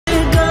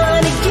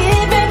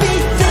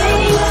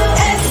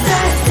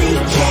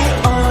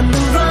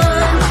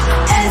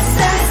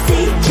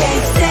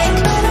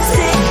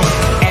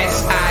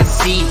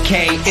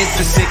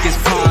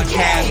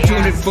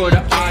for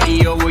the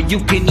audio, or you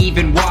can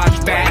even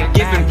watch back.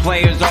 Giving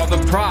players all the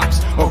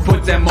props, or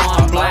put them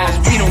on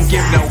blast. We don't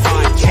give no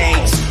hot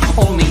takes,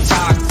 only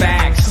talk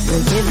facts.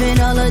 We're giving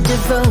all our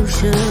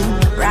devotion,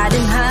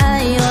 riding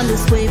high on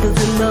this wave of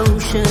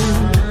emotion.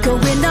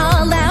 Going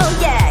all out,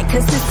 yeah,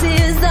 cause this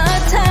is our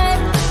time.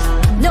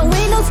 No,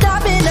 ain't no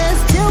stopping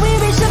us till we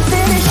reach the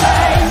finish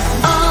line.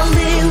 All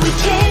in, we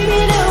came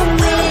here to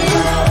win.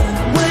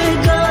 We're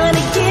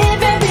gonna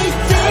give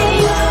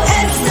everything.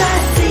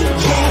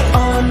 S-I-C-K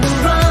on the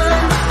run.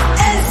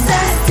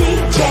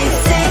 S-I-C-K,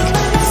 sick,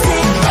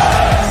 sick.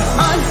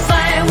 On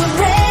fire, we're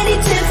ready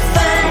to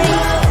fight.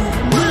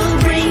 We'll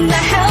bring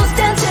the house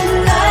down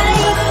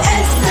tonight.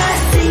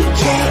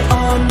 S-I-C-K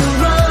on the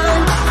run.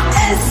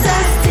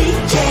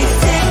 S-I-C-K,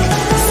 sick,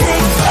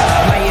 sick.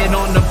 Play it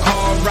on the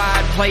car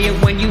ride, play it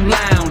when you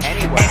lounge.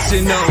 X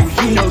and O,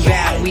 you know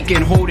that we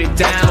can hold it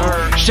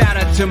down. Shout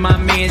out to my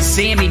man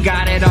Sammy,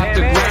 got it off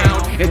the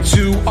ground. And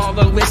to all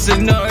the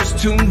listeners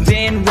tuned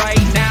in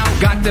right now,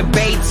 got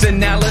debates,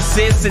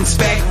 analysis, and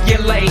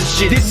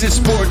speculation. This is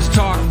sports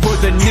talk for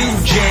the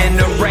new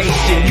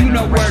generation. You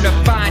know where to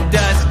find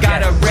us,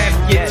 got a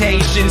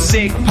reputation.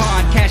 Sick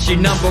podcast, your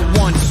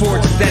 #1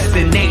 sports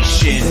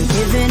destination. We're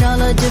giving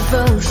all our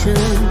devotion,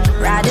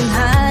 riding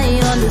high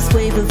on this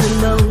wave of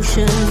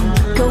emotion.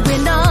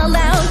 Going all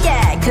out,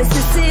 yeah, cause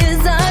this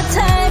is our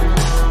time.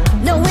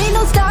 No, ain't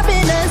no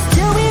stopping us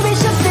till we reach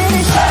the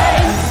finish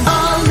line.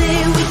 All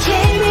in, we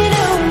came here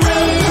to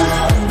win.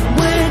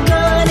 We're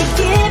gonna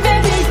give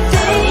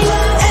everything.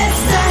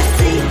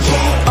 S-I-C-K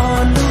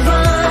on the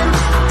run.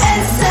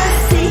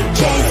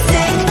 S-I-C-K,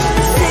 sick,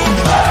 sick.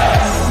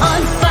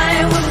 On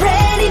fire, we're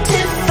ready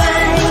to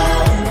fight.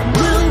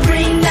 We'll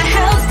bring the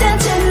house down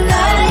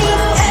tonight.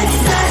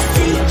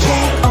 S-I-C-K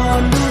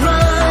on the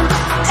run.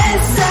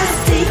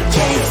 S-I-C-K,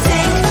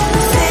 sick,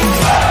 sick.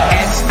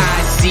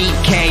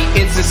 S-I-C-K,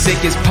 it's the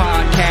sickest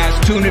podcast.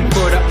 Tune in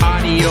for the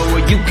audio, or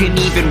you can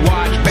even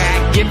watch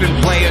back.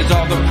 Giving players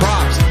all the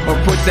props, or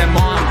put them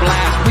on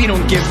blast. We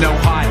don't give no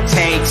hot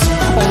takes,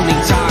 only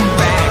talk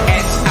back.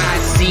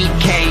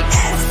 S-I-C-K,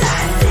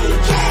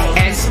 S-I-C-K,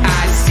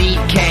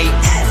 S-I-C-K,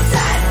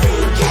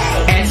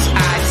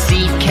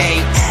 S-I-C-K,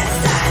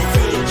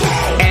 S-I-C-K,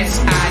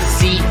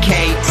 S-I-C-K,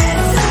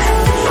 S-I-C-K.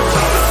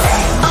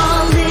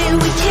 All in,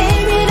 we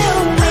came here to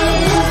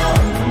win.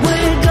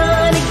 We're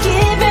gonna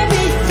give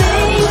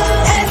everything.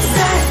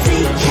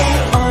 S-I-C-K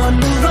on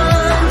the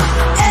run.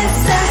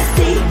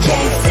 S-I-C-K,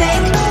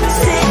 sick,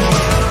 sick.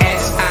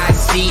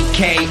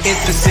 S-I-C-K,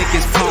 it's the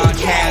sickest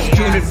podcast.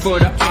 Tune in for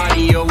the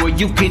audio, or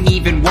you can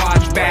even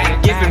watch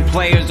back. Giving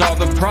players all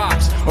the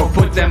props, or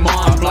put them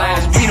on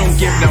blast. We don't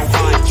give no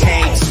hot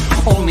takes,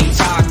 only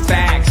talk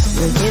facts.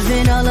 We're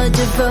giving all our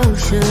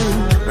devotion,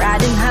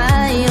 riding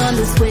high on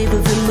this wave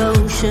of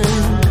emotion.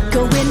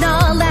 Going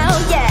all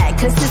out, yeah,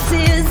 cause this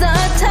is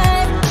our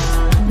time.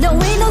 No,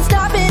 ain't no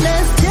stopping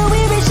us till we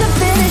reach the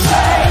finish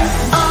line.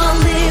 All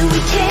in, we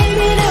came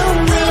here to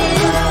win.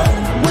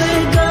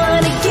 We're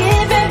gonna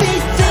give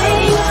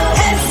everything.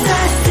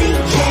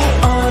 S-I-C-K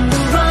on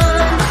the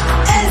run.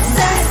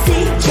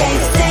 S-I-C-K,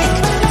 sick,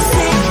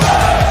 sick.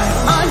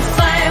 On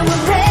fire,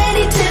 we're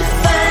ready to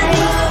fight.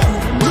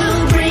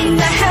 We'll bring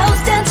the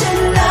house down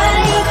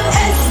tonight.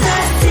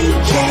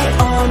 S-I-C-K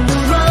on the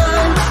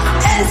run.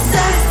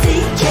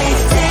 S-I-C-K,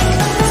 sick,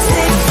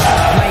 sick.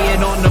 Play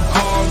it on the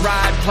car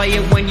ride, play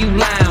it when you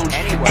lounge.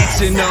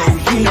 X and O,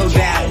 you know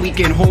that we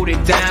can hold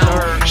it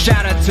down.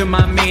 Shout out to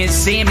my man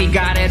Sammy,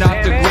 got it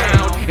off the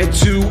ground. And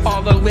to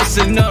all the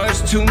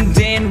listeners tuned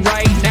in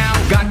right now,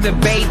 got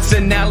debates,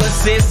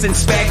 analysis, and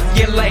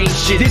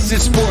speculation. This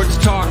is sports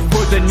talk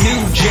for the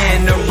new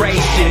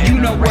generation. You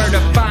know where to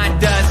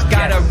find us,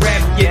 got a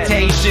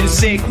reputation.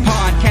 Sick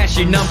podcast,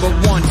 your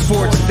 #1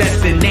 sports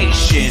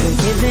destination. We're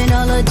giving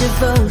all our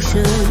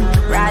devotion,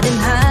 riding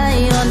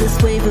high on this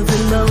wave of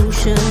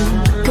emotion.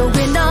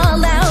 Going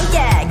all out,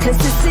 yeah, cause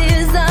this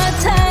is our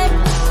time.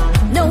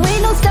 No,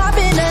 ain't no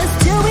stopping us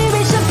till we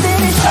reach the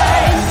finish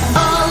line.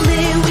 All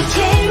in, we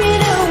came here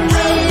to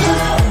win.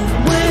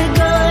 We're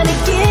gonna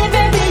give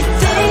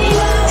everything.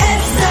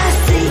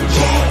 S-I-C-K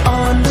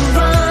on the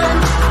run.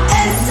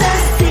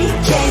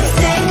 S-I-C-K,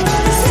 sick,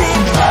 sick.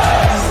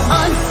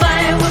 On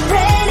fire, we're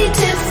ready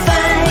to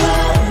fight.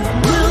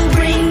 We'll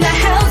bring the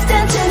house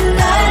down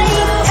tonight.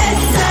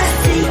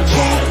 S-I-C-K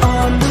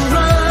on the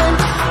run.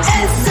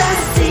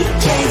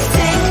 S-I-C-K,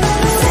 sick,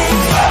 sick.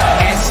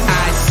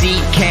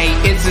 S-I-C-K,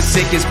 it's the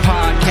sickest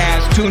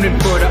podcast. Tune in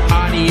for the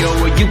audio,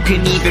 or you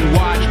can even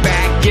watch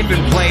back.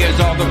 Giving players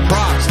all the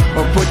props,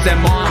 or put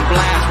them on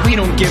blast. We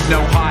don't give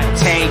no hot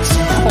takes,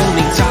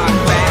 only talk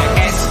back.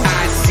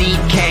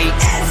 S-I-C-K,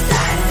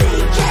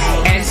 S-I-C-K,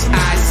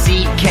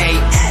 S-I-C-K,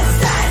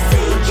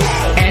 S-I-C-K,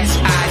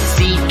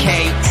 S-I-C-K.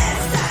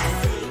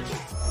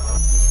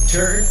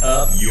 Turn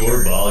up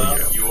your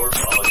volume.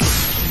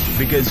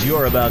 Because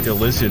you're about to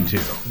listen to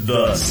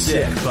The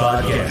Sick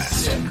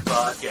Podcast.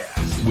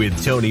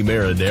 With Tony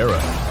Marinaro.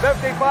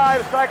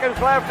 55 seconds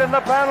left in the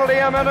penalty,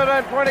 a minute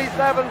and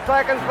 27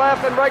 seconds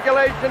left in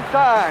regulation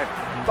time.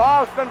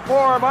 Boston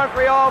 4,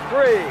 Montreal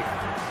 3.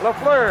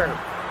 Lafleur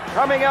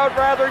coming out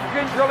rather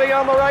gingerly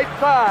on the right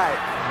side.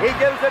 He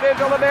gives it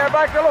into Lemaire,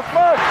 back to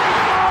Lafleur.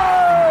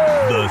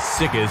 The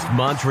sickest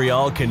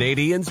Montreal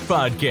Canadiens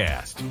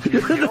podcast.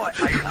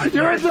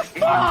 You're in the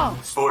ball!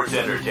 Sports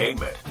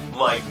entertainment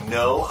like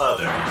no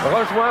other.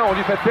 Rejoint, on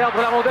lui fait perdre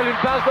la rondelle, une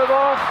passe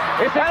devant.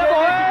 Et c'est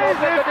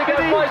le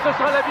dégagement et ce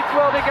sera la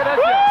victoire des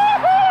Canadiens.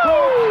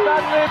 Coupe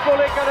Stanley pour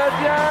les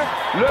Canadiens,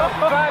 leur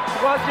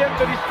 23e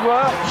de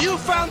l'histoire. You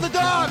found the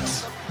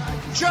dogs!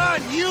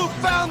 John, you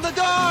found the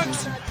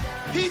dogs!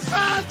 He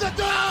found the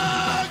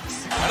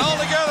dogs! And all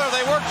together,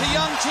 they worked a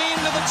young team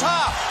to the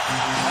top.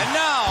 And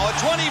now, a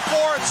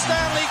 24th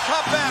Stanley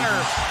Cup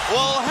banner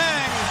will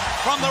hang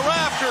from the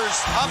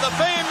rafters of the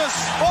famous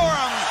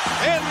Forum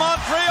in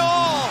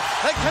Montreal.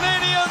 The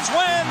Canadiens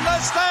win the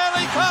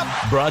Stanley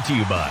Cup. Brought to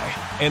you by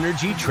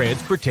Energy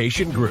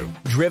Transportation Group.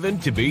 Driven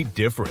to be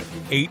different.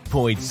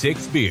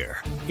 8.6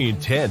 beer.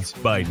 Intense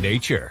by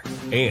nature.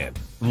 And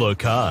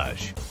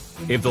Locage.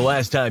 If the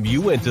last time you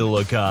went to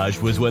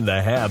Locage was when the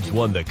Habs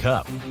won the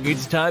Cup,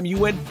 it's time you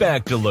went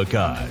back to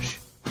Locage.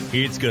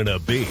 It's gonna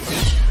be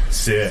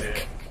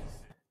sick.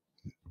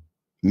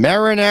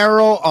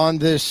 Marinaro on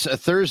this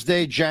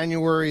Thursday,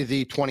 January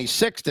the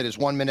 26th. It is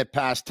 1 minute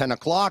past 10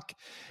 o'clock,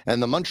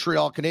 and the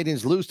Montreal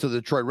Canadiens lose to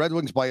the Detroit Red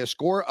Wings by a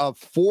score of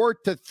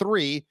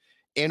 4-3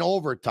 in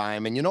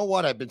overtime. And you know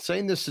what? I've been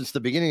saying this since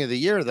the beginning of the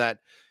year, that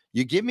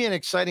you give me an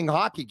exciting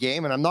hockey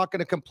game, and I'm not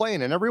going to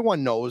complain. And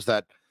everyone knows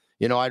that,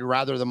 you know, I'd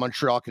rather the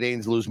Montreal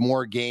Canadiens lose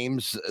more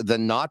games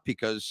than not,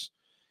 because,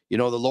 you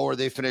know, the lower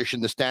they finish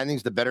in the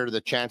standings, the better the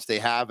chance they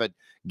have at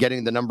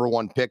getting the number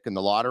one pick in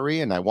the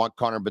lottery. And I want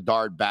Connor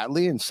Bedard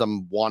badly, and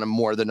some want him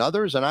more than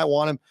others. And I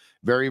want him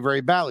very,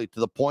 very badly, to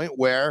the point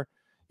where,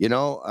 you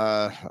know,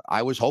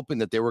 I was hoping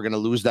that they were going to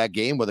lose that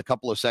game with a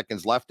couple of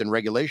seconds left in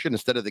regulation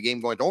instead of the game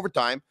going to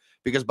overtime,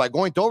 because by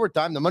going to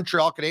overtime, the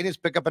Montreal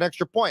Canadiens pick up an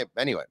extra point.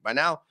 Anyway, by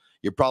now,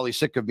 you're probably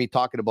sick of me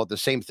talking about the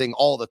same thing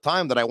all the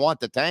time, that I want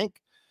the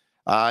tank.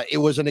 It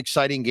was an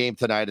exciting game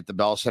tonight at the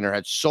Bell Center.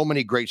 Had so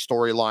many great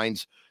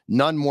storylines,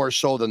 none more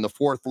so than the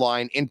fourth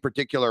line, in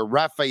particular,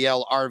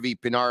 Raphael R.V.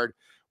 Pinard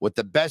with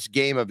the best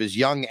game of his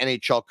young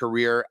NHL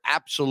career.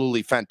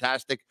 Absolutely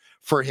fantastic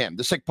for him.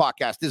 The Sick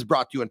Podcast is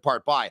brought to you in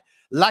part by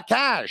La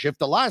Cage. If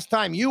the last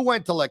time you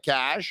went to La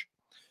Cage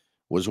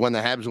was when the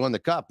Habs won the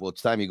Cup, well,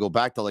 it's time you go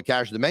back to La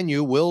Cage. The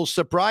menu will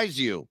surprise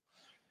you.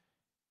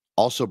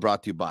 Also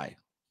brought to you by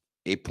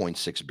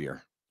 8.6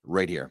 beer,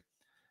 right here.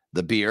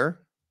 The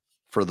beer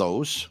for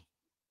those,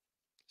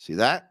 see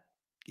that?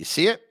 You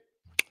see it?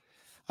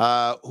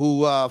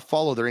 Who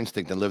follow their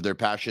instinct and live their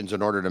passions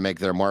in order to make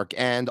their mark.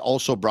 And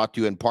also brought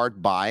to you in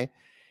part by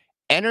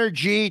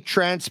Energy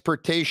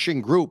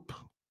Transportation Group.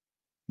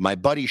 My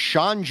buddy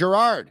Sean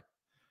Girard,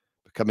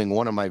 becoming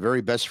one of my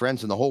very best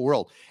friends in the whole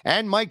world.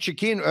 And Mike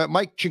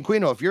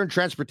Cinquino, if you're in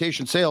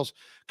transportation sales,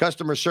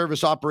 customer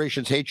service,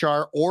 operations,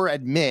 HR, or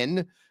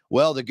admin,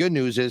 well, the good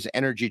news is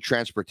Energy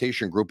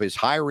Transportation Group is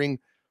hiring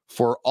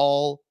for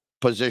all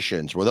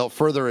positions. Without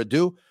further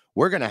ado,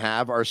 we're going to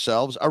have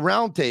ourselves a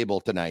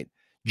roundtable tonight.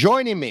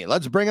 Joining me,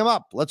 let's bring him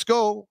up. Let's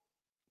go.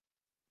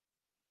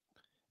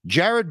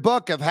 Jared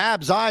Book of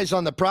Habs Eyes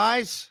on the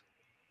Prize.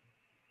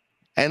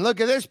 And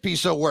look at this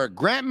piece of work.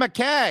 Grant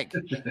McCagg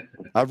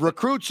of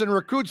Recruits and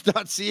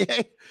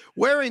Recruits.ca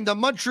wearing the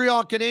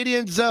Montreal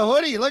Canadiens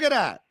hoodie. Look at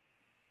that.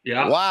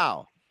 Yeah.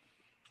 Wow.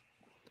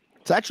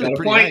 It's actually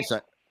pretty nice.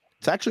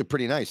 It's actually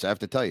pretty nice, I have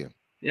to tell you.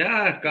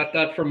 Yeah, I got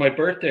that for my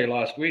birthday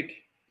last week.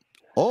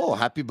 Oh,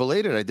 happy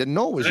belated. I didn't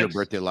know it was your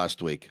birthday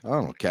last week.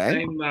 Oh,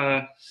 okay.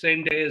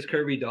 Same day as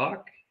Kirby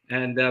Doc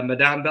and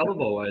Madame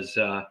Bellevaux,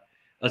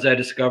 as I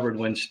discovered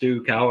when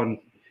Stu Cowan,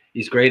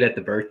 he's great at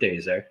the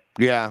birthdays there.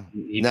 Yeah.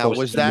 He now,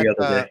 was that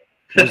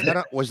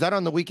was that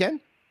on the weekend?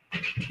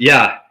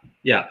 Yeah,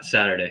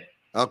 Saturday.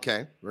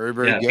 Okay. Very,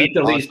 very good.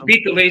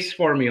 Beat the Leafs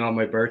for me on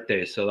my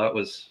birthday, so that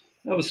was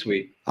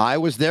sweet. I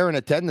was there in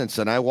attendance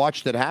and I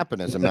watched it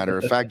happen, as a matter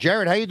of fact.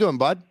 Jared, how you doing,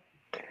 bud?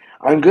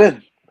 I'm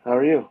good. How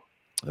are you?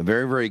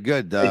 Very, very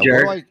good.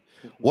 Hey,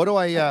 what do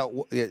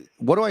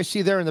I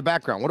see there in the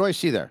background? What do I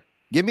see there?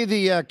 Give me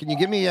the.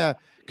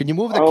 Can you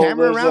move the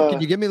camera around?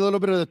 Can you give me a little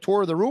bit of the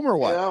tour of the room or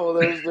what? Yeah, well,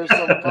 there's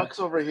some pucks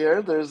over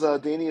here. There's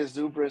Dania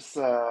Zubris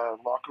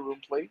locker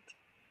room plate.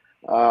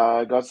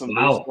 Got some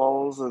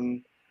baseballs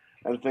and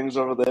things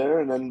over there,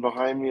 and then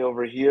behind me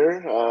over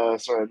here.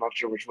 Sorry, I'm not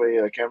sure which way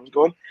the camera's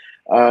going.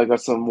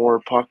 Got some more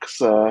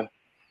pucks, and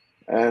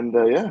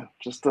yeah,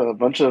 just a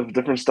bunch of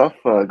different stuff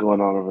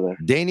going on over there.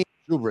 Dania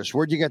Zubris,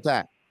 where'd you get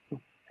that?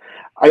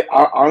 I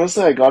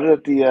honestly, I got it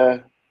at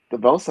the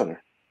Bell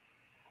Center.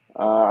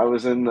 I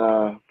was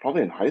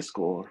probably in high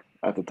school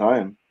at the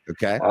time.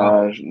 Okay.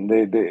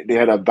 They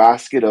had a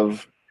basket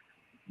of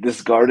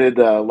discarded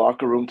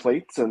locker room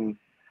plates, and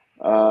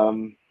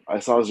I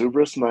saw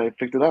Zubris and I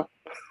picked it up.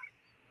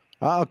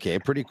 Oh, okay,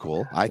 pretty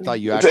cool. I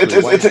thought you actually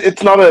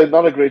it's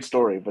not a great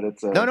story, but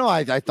it's no.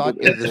 I thought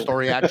the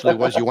story actually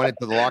was you went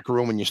into the locker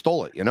room and you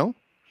stole it. You know.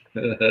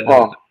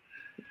 Well,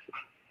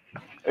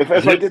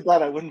 if I did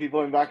that, I wouldn't be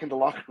going back into the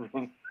locker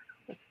room.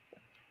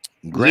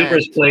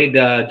 Zubris played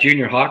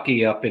junior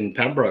hockey up in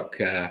Pembroke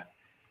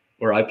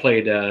where I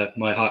played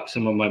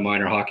some of my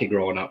minor hockey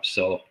growing up.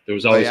 So there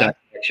was always that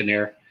connection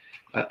there.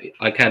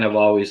 I kind of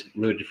always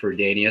rooted for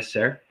Danius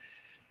there.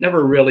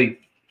 Never really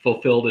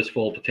fulfilled his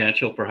full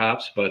potential,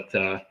 perhaps, but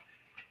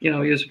he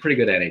was a pretty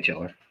good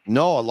NHLer.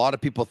 No, a lot of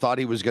people thought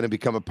he was going to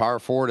become a power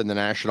forward in the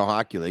National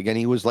Hockey League, and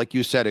he was, like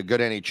you said, a good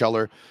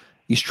NHLer.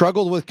 He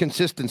struggled with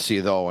consistency,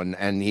 though,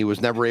 and he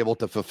was never able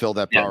to fulfill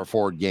that power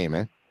forward game,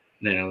 eh?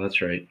 Yeah, that's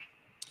right.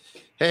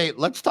 Hey,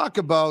 let's talk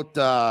about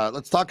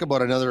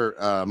another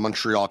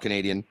Montreal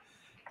Canadian,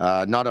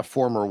 not a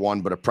former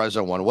one, but a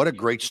present one. What a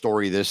great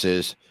story this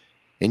is.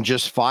 In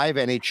just 5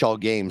 NHL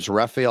games,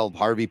 Raphael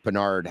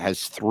Harvey-Pinard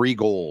has 3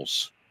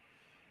 goals.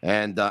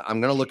 And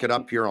I'm going to look it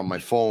up here on my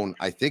phone.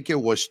 I think it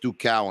was Stu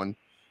Cowan.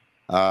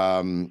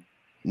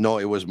 No,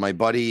 it was my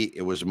buddy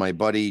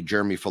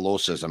Jeremy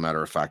Filosa, as a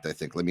matter of fact, I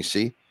think. Let me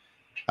see.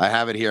 I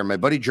have it here. My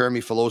buddy Jeremy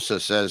Filosa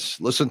says,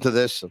 listen to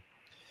this.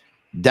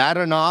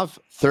 Dadonov,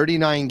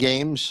 39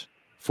 games,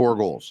 4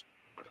 goals.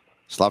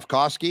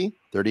 Slavkovsky,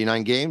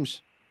 39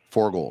 games,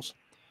 4 goals.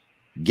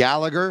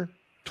 Gallagher,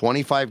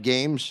 25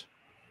 games,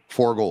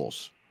 4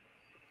 goals.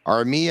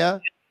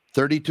 Armia,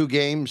 32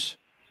 games,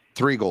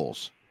 3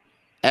 goals.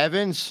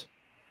 Evans,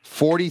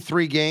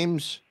 43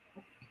 games,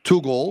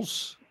 2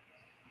 goals.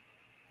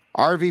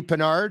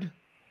 Harvey-Pinard,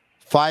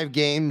 5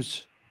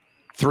 games,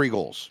 3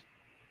 goals.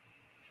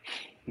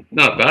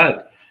 Not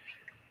bad.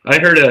 I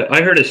heard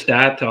a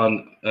stat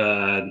on.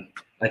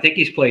 I think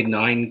he's played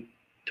 9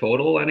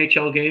 total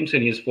NHL games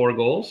and he has 4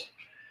 goals.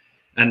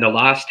 And the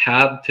last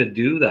Hab to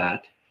do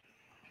that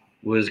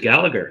was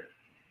Gallagher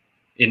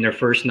in their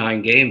first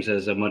 9 games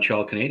as a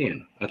Montreal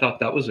Canadian. I thought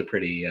that was a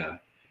pretty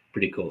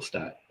cool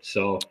stat.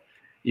 So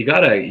you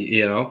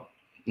gotta,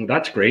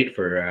 that's great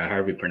for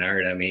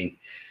Harvey-Pinard. I mean,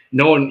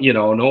 no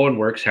one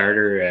works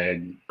harder. A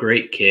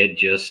great kid,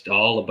 just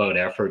all about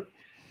effort.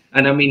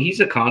 And I mean,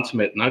 he's a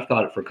consummate, and I've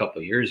thought it for a couple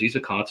of years. He's a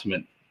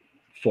consummate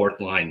 4th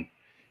line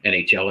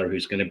NHLer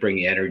who's going to bring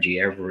the energy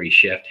every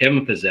shift. Him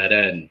and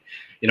Pizzetta, and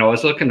I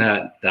was looking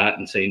at that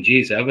and saying,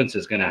 geez, Evans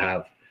is going to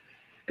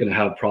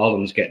have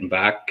problems getting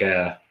back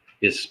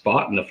his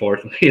spot in the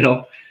 4th.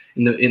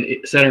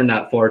 In center in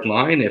that 4th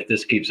line if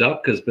this keeps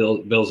up, because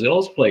Bill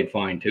Zill's played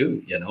fine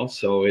too.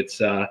 So it's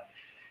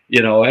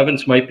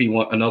Evans might be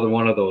another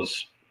one of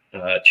those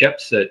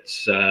chips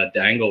that's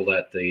dangled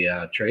at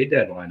the trade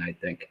deadline, I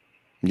think.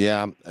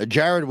 Yeah.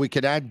 Jared, we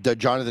could add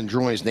Jonathan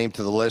Drouin's name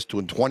to the list.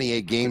 In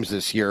 28 games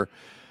this year,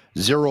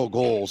 0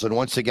 goals. And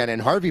once again,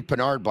 and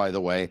Harvey-Pinard, by the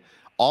way,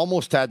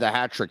 almost had the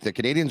hat trick. The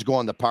Canadians go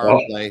on the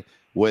power play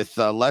with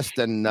less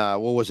than,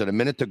 a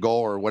minute to go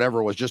or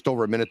whatever. It was just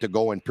over a minute to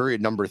go in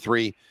period number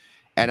 3.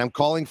 And I'm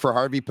calling for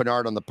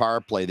Harvey-Pinard on the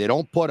power play. They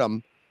don't put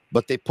him,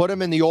 but they put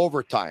him in the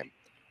overtime.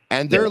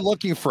 And they're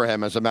looking for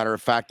him, as a matter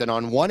of fact. And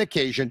on one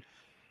occasion,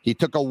 he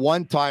took a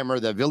one-timer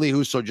that Ville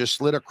Husso just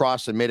slid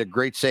across and made a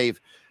great save.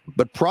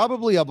 But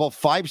probably about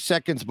 5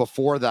 seconds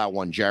before that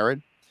one,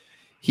 Jared,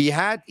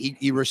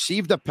 he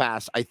received a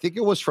pass. I think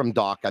it was from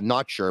Doc. I'm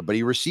not sure, but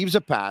he receives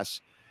a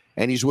pass,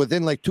 and he's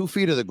within like 2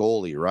 feet of the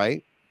goalie,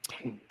 right?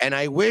 And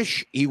I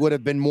wish he would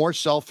have been more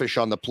selfish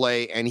on the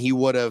play, and he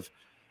would have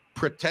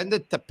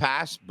pretended to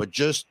pass, but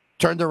just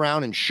turned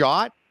around and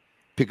shot,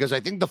 because I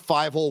think the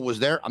 5-hole was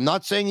there. I'm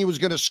not saying he was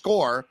going to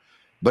score,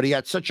 but he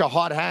had such a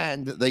hot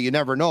hand that you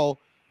never know.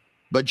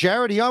 But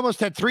Jared, he almost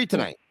had 3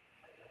 tonight.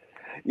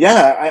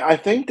 Yeah, I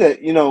think that,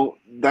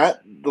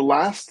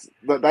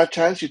 that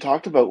chance you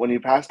talked about when he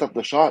passed up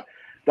the shot,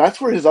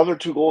 that's where his other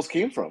 2 goals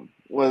came from,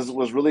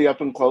 was really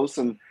up and close.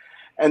 And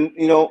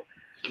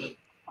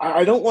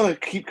I don't want to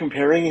keep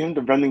comparing him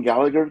to Brendan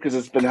Gallagher, because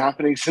it's been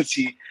happening since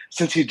he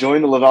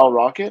joined the Laval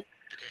Rocket,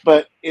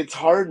 but it's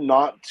hard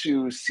not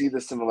to see the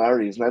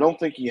similarities. And I don't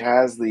think he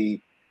has the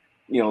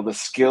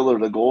skill or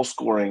the goal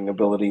scoring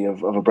ability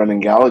of a Brendan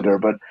Gallagher,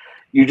 but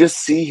you just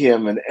see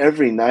him, and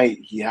every night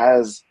he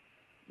has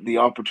the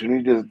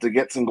opportunity to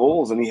get some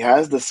goals, and he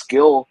has the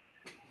skill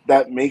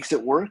that makes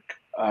it work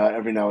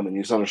every now and then.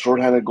 You saw the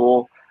shorthanded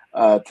goal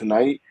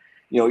tonight.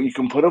 You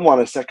can put him on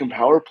a second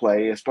power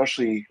play,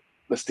 especially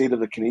the state of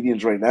the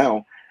Canadians right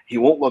now. He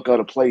won't look out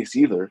of place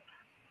either.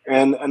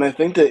 And I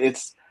think that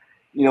it's,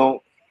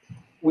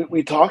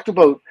 we talked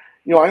about,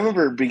 I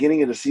remember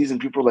beginning of the season,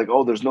 people were like,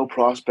 oh, there's no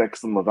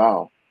prospects in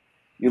Laval.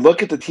 You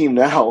look at the team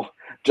now,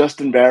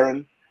 Justin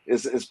Barron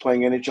is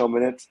playing NHL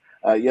minutes.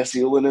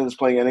 Jesse Ylönen is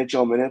playing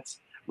NHL minutes.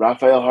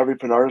 Raphael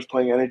Harvey-Pinard is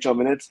playing NHL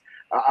minutes.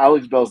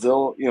 Alex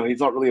Belzile, he's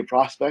not really a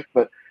prospect,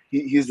 but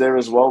he's there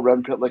as well.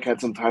 Rem Pitlick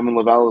had some time in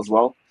Laval as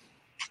well.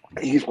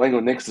 He's playing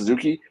with Nick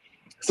Suzuki.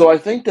 So I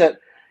think that,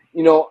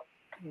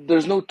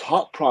 there's no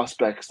top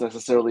prospects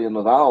necessarily in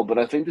Laval, but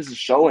I think this is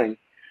showing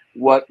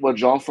what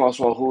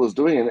Jean-François Houle is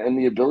doing, and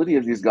the ability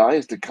of these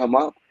guys to come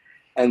up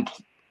and,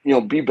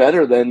 be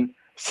better than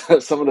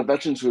some of the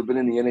veterans who have been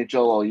in the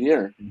NHL all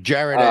year.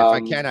 Jared, if I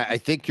can, I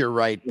think you're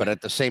right, but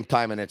at the same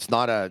time, and it's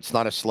not a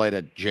slight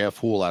at JF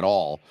Houle at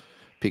all,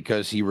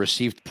 because he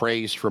received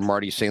praise from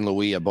Marty St.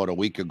 Louis about a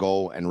week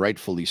ago, and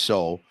rightfully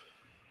so.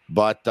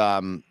 But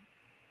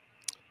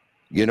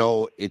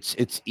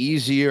it's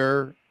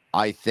easier,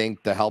 I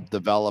think, to help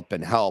develop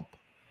and help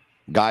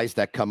guys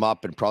that come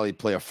up and probably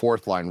play a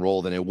fourth line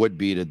role than it would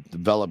be to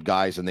develop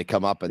guys and they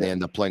come up and they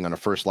end up playing on a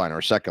first line or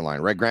a second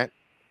line. Right, Grant?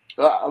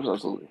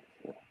 Absolutely.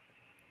 Yeah.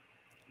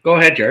 Go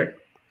ahead, Jared.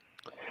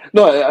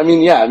 No, I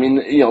mean, yeah, I mean,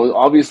 you know,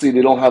 obviously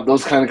they don't have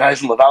those kind of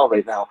guys in Laval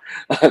right now.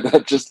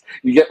 That just,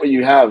 you get what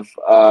you have.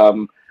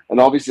 And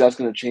obviously that's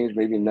going to change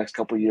maybe in the next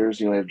couple of years.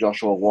 You know, you have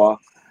Joshua Roy,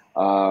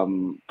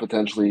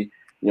 potentially,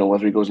 you know,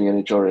 whether he goes in the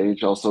NHL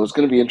or AHL. So it's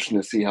going to be interesting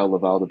to see how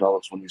Laval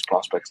develops when these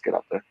prospects get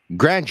up there.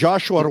 Grant,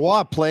 Joshua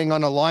Roy playing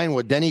on a line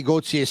with Denis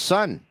Gautier's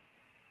son.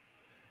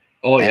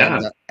 Oh, yeah.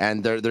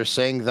 And they're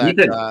saying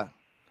that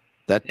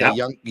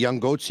the young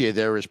Gauthier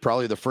there is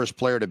probably the first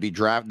player to be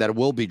drafted, that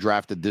will be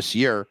drafted this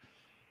year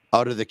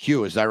out of the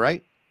queue. Is that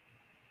right?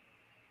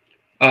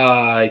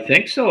 I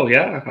think so,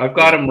 yeah. I've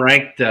got him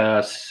ranked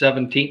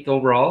 17th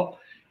overall.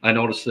 I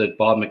noticed that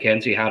Bob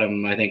McKenzie had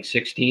him, I think,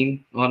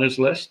 16 on his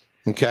list.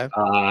 Okay.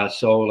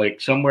 So, like,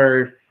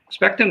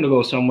 expect him to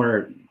go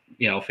somewhere,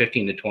 you know,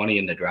 15 to 20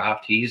 in the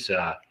draft. He's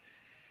a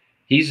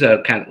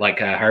kind of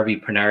like a Harvey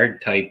Pinard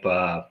type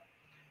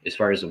as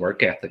far as the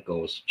work ethic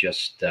goes.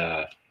 Just,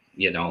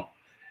 you know,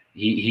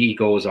 he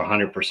goes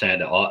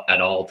 100%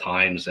 at all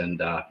times,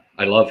 and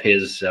I love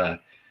his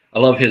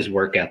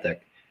work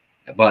ethic.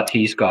 But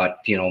he's got,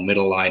 you know,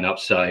 middle line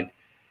upside,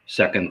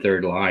 second,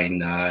 third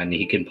line, and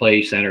he can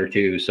play center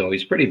too. So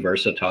he's pretty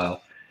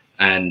versatile.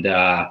 And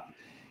I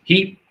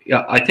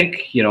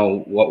think, you know,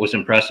 what was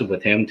impressive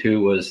with him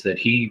too was that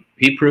he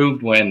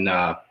proved when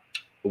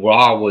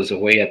Raw was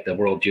away at the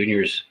World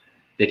Juniors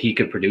that he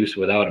could produce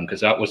without him,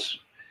 because that was,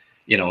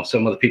 you know,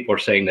 some of the people are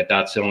saying that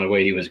that's the only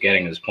way he was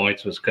getting his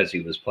points was because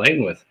he was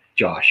playing with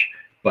Josh.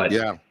 But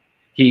yeah,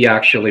 he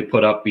actually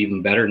put up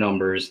even better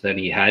numbers than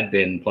he had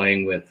been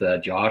playing with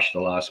Josh the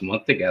last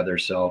month together.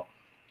 So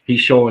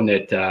he's showing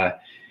that.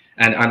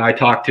 And I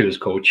talked to his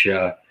coach,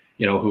 you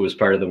know, who was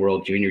part of the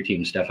World Junior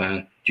team,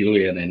 Stefan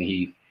Julian, and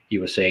he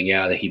was saying,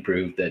 yeah, that he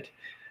proved that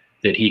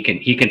he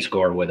can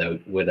score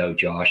without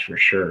Josh for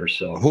sure.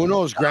 So who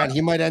knows, Grant?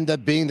 He might end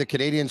up being the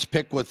Canadians'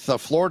 pick with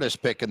Florida's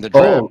pick in the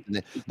draft.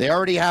 They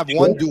already have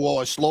one duo,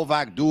 a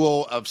Slovak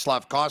duo of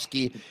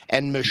Slavkovsky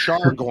and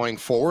Michar going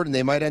forward, and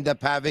they might end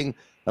up having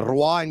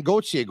Roy and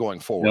Gauthier going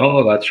forward.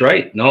 No, that's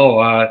right.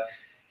 No,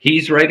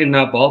 he's right in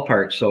that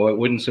ballpark. So it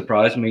wouldn't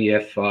surprise me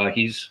if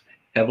he's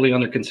heavily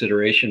under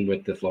consideration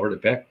with the Florida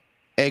pick.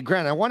 Hey,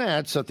 Grant, I want to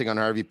add something on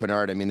Harvey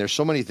Pinard. I mean, there's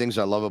so many things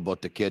I love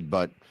about the kid,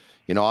 but,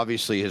 you know,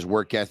 obviously his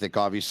work ethic,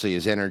 obviously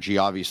his energy,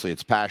 obviously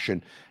it's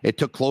passion. It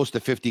took close to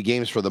 50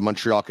 games for the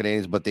Montreal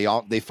Canadiens, but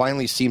they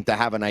finally seem to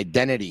have an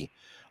identity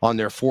on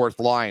their fourth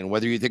line.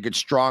 Whether you think it's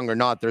strong or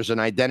not, there's an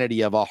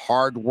identity of a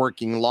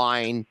hard-working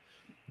line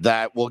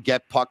that will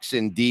get pucks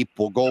in deep,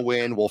 will go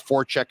in, will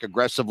forecheck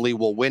aggressively,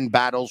 will win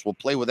battles, will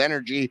play with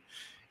energy.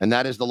 And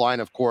that is the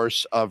line, of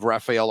course, of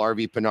Raphael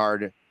Harvey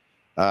Pinard,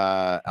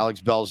 Alex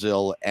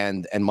Belzil,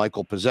 and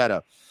Michael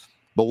Pezzetta.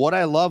 But what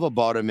I love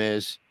about him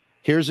is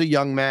here's a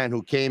young man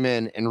who came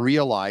in and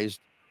realized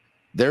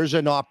there's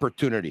an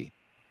opportunity.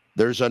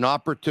 There's an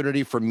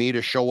opportunity for me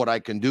to show what I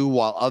can do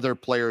while other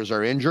players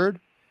are injured.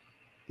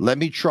 Let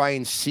me try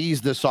and seize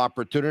this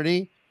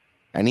opportunity.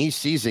 And he's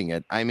seizing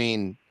it. I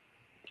mean,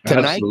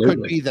 tonight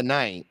could be the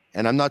night,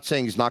 and I'm not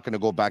saying he's not going to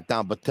go back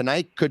down, but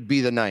tonight could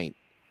be the night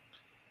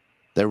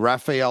that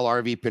Raphael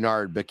Harvey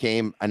Pinard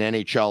became an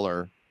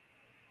NHLer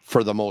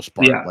for the most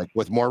part, like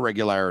with more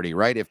regularity,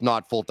 right? If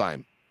not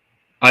full-time.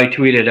 I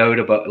tweeted out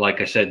about,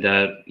 like I said,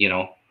 you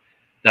know,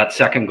 that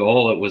second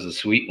goal, it was a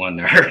sweet one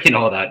there, you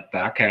know, that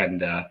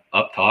backhand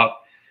up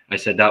top. I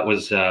said that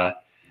was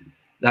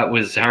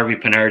Harvey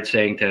Pinard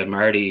saying to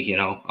Marty, you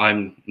know,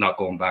 I'm not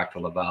going back to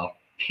Laval.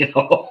 You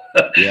know,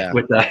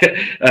 with that,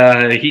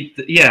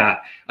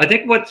 I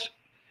think what's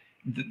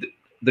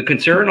the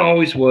concern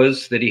always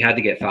was that he had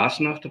to get fast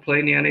enough to play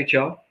in the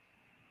NHL.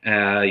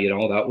 You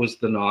know, that was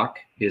the knock,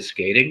 his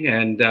skating,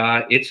 and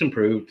it's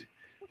improved.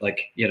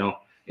 Like, you know,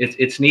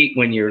 it's neat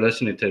when you're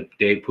listening to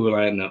Dave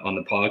Poulin on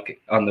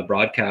the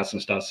broadcast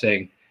and stuff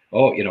saying,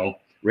 oh, you know,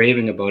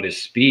 raving about his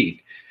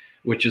speed,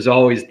 which is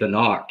always the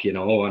knock, you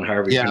know, on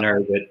Harvey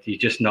Pinard, but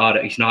he's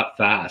not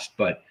fast,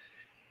 but.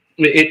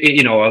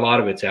 You know, a lot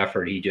of it's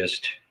effort. He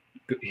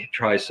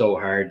tries so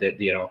hard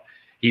that, you know,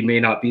 he may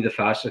not be the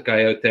fastest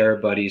guy out there,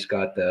 but he's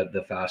got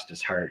the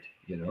fastest heart,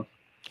 you know.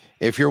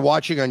 If you're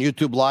watching on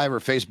YouTube Live or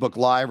Facebook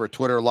Live or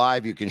Twitter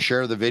Live, you can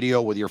share the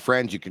video with your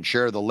friends. You can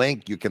share the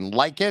link. You can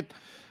like it.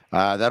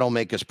 That'll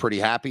make us pretty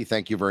happy.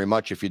 Thank you very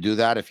much if you do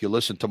that. If you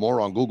listen to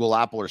more on Google,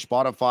 Apple, or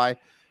Spotify,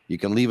 you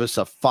can leave us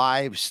a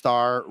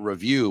 5-star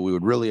review. We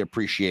would really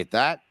appreciate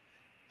that.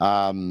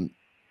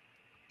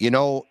 You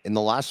know, in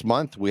the last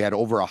month, we had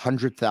over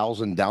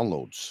 100,000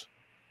 downloads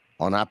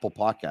on Apple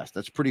Podcasts.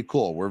 That's pretty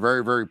cool. We're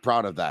very, very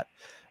proud of that.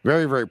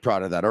 Very, very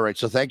proud of that. All right,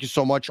 so thank you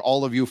so much,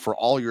 all of you, for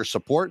all your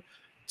support.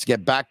 Let's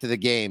get back to the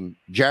game.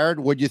 Jared,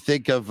 what do you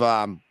think of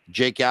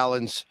Jake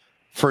Allen's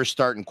first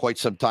start in quite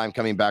some time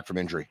coming back from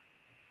injury?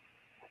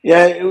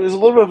 Yeah, it was a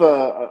little bit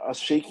of a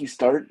shaky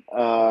start.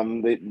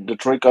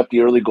 Detroit got the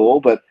early goal,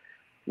 but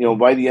you know,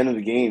 by the end of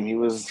the game, he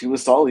was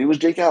solid. He was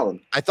Jake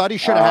Allen. I thought he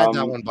should have had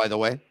that one, by the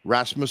way.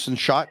 Rasmussen's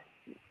shot.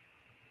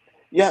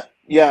 Yeah.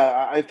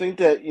 I think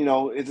that,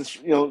 it's,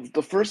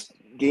 the first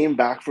game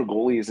back for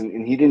goalies,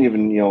 and he didn't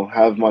even,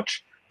 have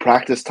much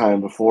practice time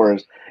before.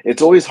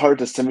 It's always hard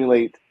to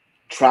simulate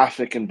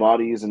traffic and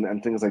bodies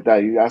and things like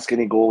that. You ask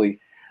any goalie,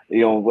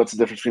 what's the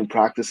difference between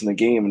practice and a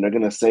game, and they're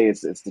going to say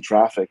it's the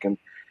traffic. And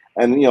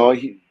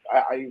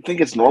I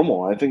think it's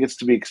normal. I think it's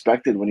to be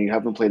expected when you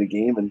haven't played a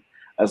game and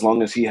as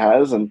long as he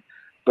has.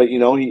 But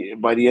he,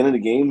 by the end of the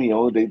game,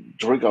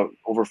 Detroit got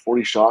over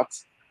 40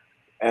 shots.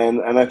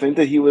 And I think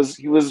that he was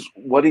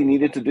what he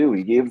needed to do.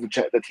 He gave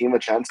the team a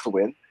chance to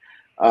win,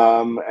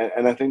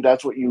 and I think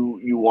that's what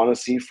you want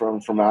to see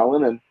from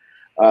Allen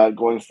and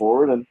going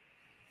forward. And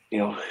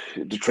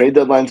the trade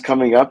deadline's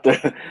coming up.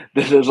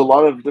 There's a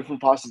lot of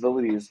different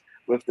possibilities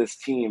with this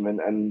team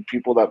and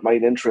people that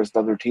might interest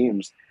other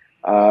teams,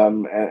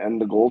 and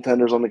the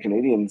goaltenders on the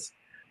Canadiens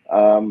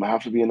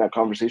have to be in that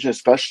conversation,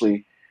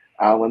 especially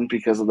Allen,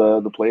 because of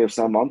the play of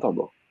Sam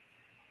Montembeault.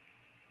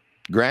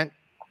 Grant.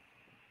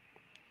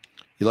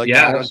 You like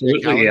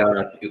absolutely.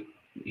 I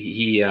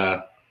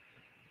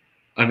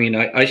mean,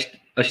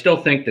 I still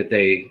think that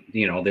they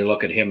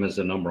look at him as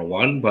the number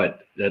one,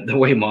 but the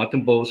way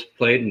Montembeault's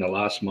played in the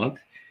last month,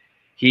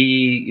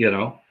 he,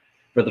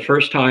 for the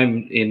first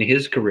time in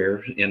his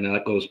career, and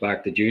that goes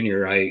back to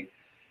junior,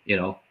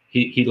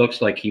 he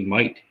looks like he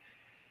might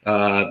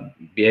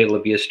be able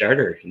to be a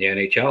starter in the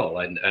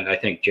NHL, and I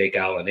think Jake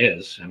Allen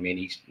is. I mean,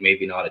 he's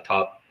maybe not a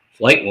top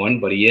flight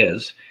one, but he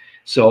is.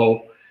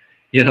 So,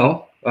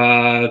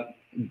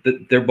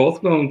 they're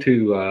both going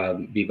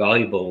to be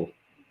valuable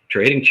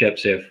trading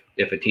chips if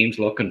a team's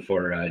looking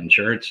for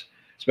insurance,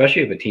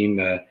 especially if a team.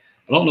 I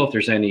don't know if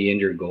there's any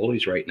injured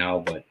goalies right now,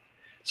 but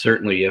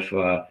certainly if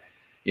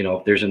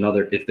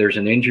if there's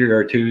an injury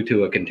or two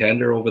to a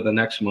contender over the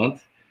next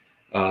month,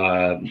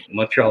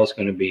 Montreal is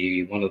going to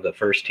be one of the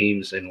first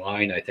teams in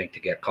line, I think, to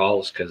get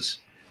calls, because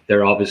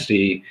they're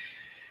obviously,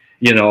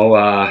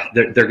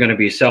 they're going to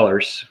be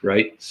sellers,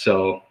 right?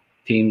 So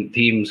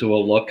teams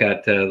will look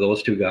at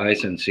those two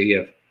guys and see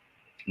if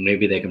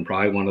maybe they can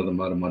pry one of them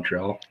out of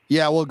Montreal.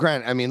 Yeah, well,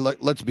 Grant, I mean,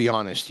 let's be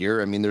honest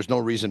here. I mean, there's no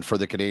reason for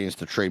the Canadiens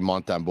to trade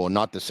Montembeault,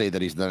 not to say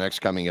that he's the next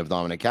coming of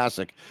Dominic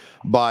Hasek,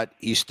 but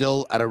he's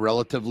still at a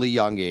relatively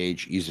young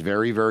age. He's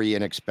very, very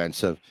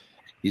inexpensive.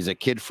 He's a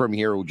kid from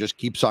here who just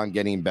keeps on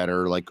getting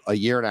better. Like a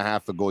year and a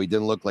half ago, he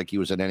didn't look like he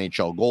was an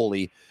NHL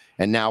goalie.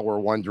 And now we're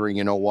wondering,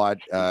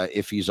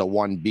 if he's a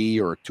 1B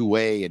or a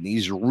 2A, and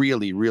he's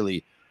really,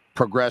 really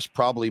progressed,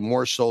 probably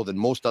more so than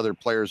most other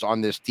players on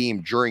this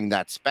team during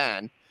that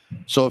span.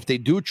 So if they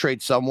do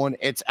trade someone,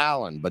 it's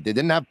Allen. But they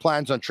didn't have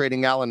plans on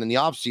trading Allen in the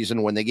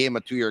offseason when they gave him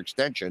a 2-year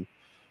extension.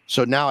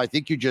 So now I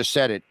think you just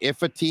said it.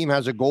 If a team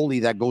has a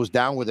goalie that goes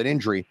down with an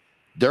injury,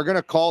 they're going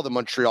to call the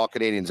Montreal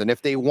Canadiens. And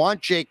if they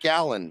want Jake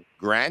Allen,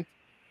 Grant,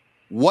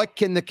 what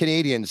can the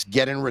Canadiens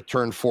get in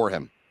return for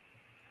him?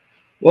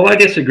 Well, I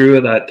disagree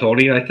with that,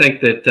 Tony. I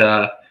think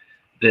that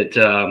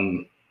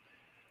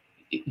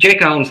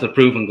Jake Allen's the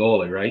proven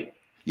goalie, right?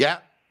 Yeah.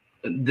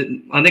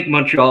 I think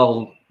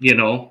Montreal,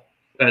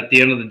 at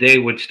the end of the day,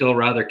 would still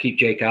rather keep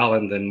Jake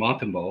Allen than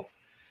Montembeault.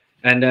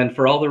 And then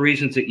for all the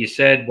reasons that you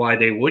said why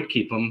they would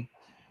keep him,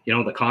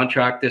 the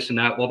contract, this and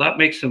that, well,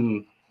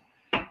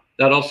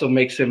 that also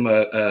makes him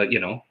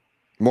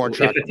more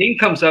attractive. If a team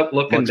comes up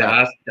looking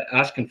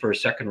asking for a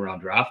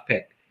second-round draft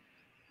pick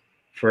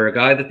for a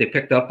guy that they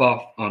picked up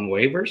off on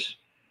waivers,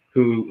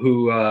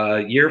 who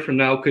a year from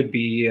now could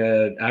be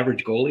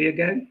average goalie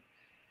again,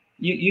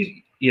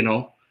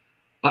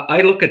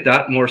 I look at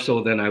that more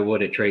so than I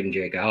would at trading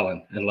Jake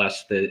Allen,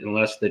 unless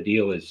the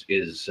deal is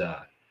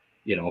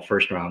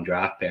first-round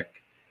draft pick,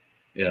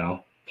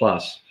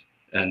 plus,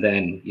 and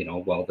then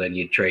then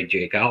you trade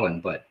Jake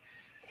Allen. But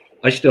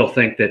I still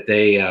think that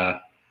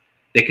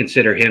they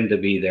consider him to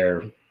be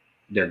their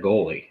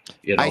goalie.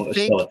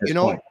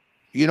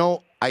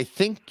 I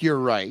think you're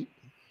right.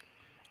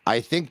 I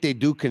think they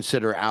do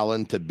consider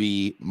Allen to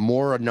be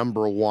more a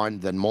number one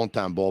than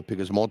Montembeault,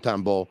 because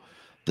Montembeault,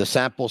 the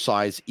sample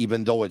size,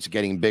 even though it's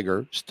getting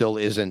bigger, still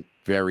isn't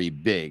very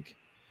big.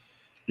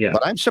 Yeah.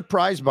 But I'm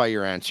surprised by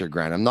your answer,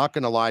 Grant. I'm not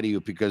going to lie to you,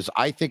 because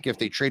I think if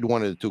they trade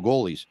one of the two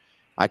goalies,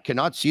 I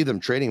cannot see them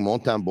trading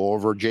Montembeault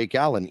over Jake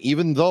Allen,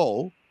 even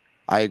though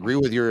I agree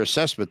with your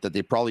assessment that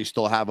they probably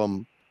still have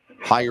him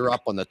higher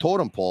up on the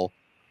totem pole.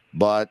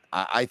 But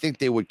I think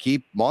they would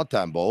keep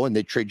Montembeault and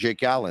they trade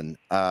Jake Allen.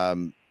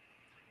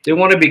 They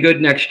want to be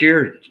good next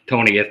year,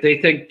 Tony. If they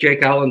think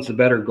Jake Allen's the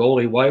better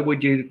goalie, why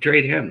would you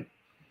trade him?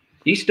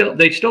 They still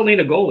need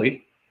a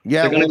goalie.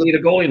 Yeah, they're going to need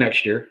a goalie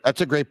next year.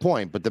 That's a great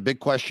point. But the big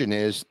question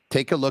is,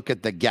 take a look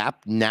at the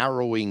gap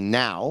narrowing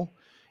now.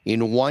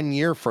 In 1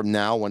 year from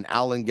now, when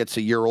Allen gets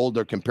a year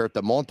older compared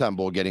to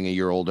Montembeault getting a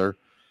year older,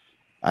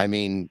 I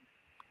mean,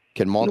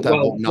 can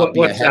Montembeault not be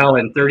what's ahead?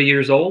 Allen, 30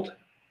 years old?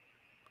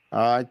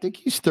 I think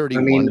he's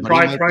 31. I mean, the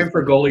prime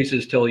for goalies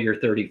is till you're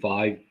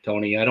 35,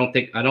 Tony. I don't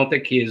think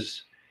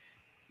he's,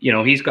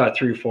 he's got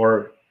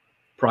 3-4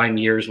 prime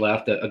years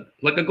left.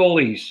 Like a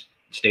goalie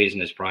stays in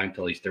his prime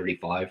till he's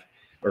 35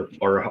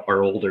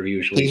 or older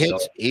usually.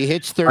 He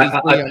hits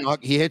 33.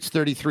 He hits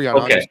 33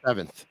 on August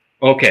 7th.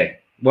 Okay.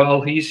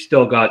 Well, he's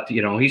still got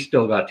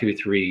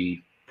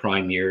 2-3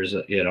 prime years.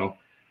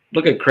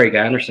 Look at Craig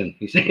Anderson.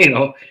 He's he's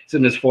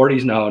in his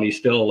 40s now, and he's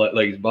still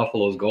like he's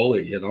Buffalo's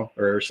goalie.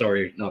 Or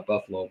sorry, not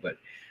Buffalo, but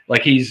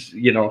like he's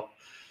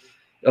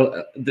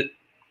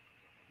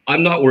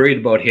I'm not worried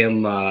about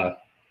him.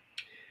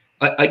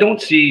 I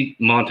don't see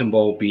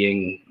Montembeault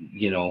being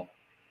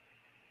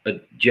a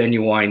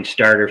genuine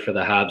starter for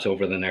the Habs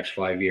over the next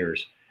 5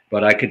 years,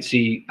 but I could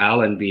see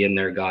Allen being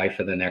their guy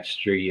for the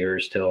next 3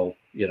 years till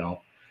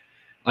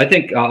I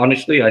think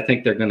honestly, I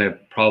think they're going to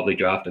probably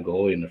draft a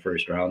goalie in the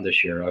first round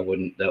this year.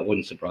 That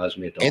wouldn't surprise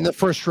me at all. In the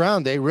first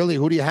round,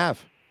 who do you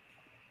have?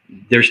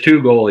 There's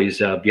two goalies,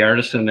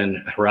 Bjarnason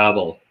and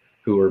Hrabal,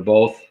 who are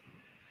both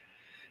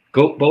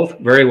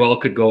very well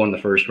could go in the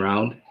first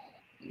round,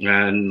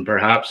 and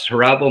perhaps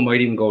Hrabal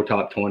might even go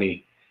top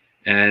 20.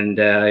 And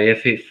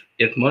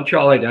if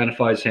Montreal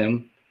identifies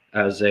him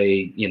as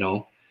a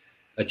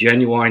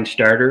genuine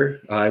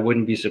starter, I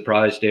wouldn't be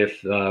surprised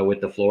if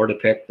with the Florida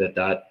pick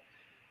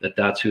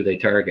that's who they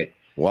target.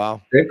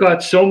 Wow. They've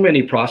got so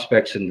many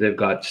prospects, and they've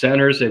got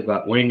centers, they've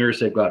got wingers,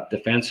 they've got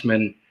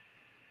defensemen.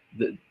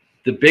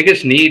 The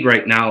biggest need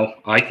right now,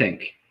 I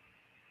think,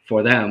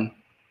 for them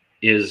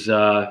is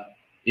the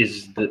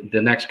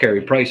next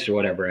Carey Price or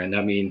whatever. And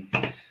I mean,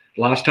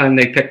 last time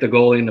they picked the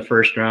goalie in the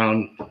first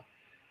round,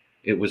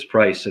 it was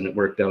Price, and it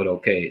worked out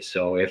okay.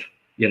 So if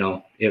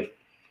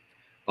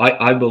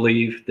I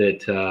believe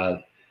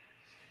that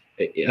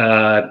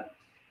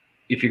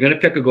if you're going to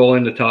pick a goal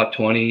in the top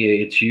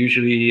 20, it's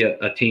usually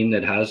a team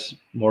that has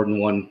more than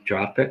one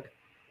draft pick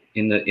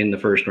in the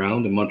first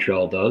round, and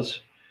Montreal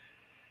does.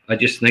 I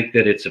just think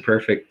that it's a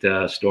perfect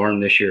storm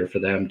this year for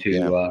them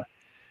to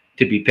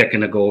be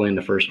picking a goal in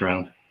the first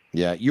round.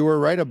 Yeah, you were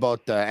right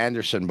about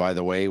Anderson, by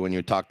the way, when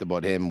you talked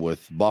about him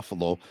with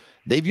Buffalo.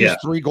 They've used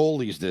 3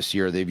 goalies this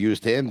year. They've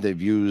used him,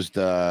 they've used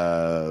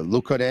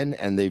Luukkonen,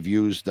 and they've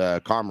used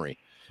Comrie.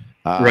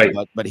 Right,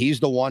 but he's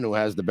the one who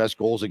has the best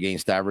goals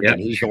against average, and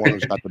he's the one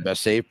who's got the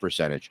best save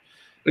percentage.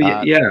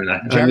 Jared,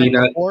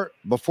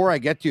 before I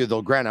get to you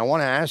though, Grant, I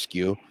want to ask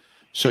you.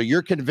 So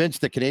you're convinced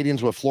the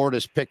Canadians with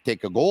Florida's pick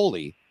take a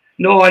goalie?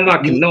 No, I'm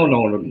not.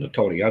 No,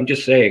 Tony. I'm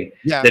just saying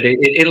that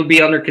it'll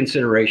be under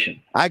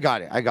consideration. I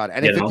got it.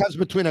 And if it comes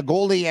between a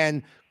goalie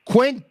and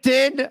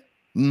Quentin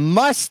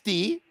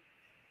Musty,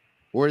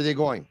 where are they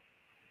going?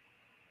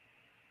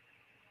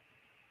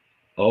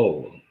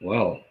 Oh,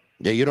 well.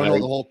 Yeah, you don't know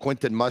the whole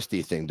Quentin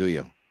Musty thing, do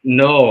you?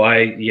 No,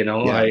 I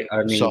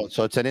mean,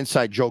 so it's an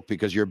inside joke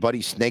because your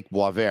buddy Snake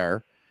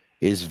Boisvert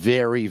is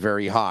very,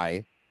 very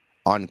high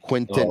on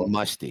Quentin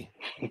Musty.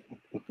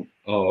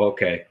 Oh,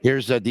 okay.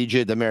 Here's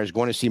DJ Demers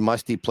going to see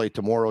Musty play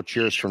tomorrow.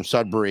 Cheers from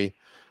Sudbury.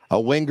 A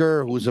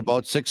winger who's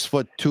about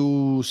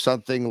 6'2"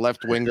 something,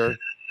 left winger.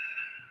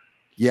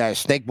 Yeah,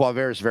 Snake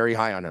Boisvert is very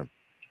high on him.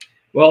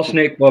 Well,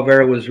 Snake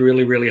Boisvert was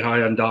really, really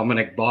high on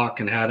Dominic Bach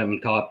and had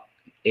him top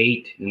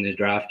 8 in the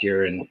draft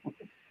year. And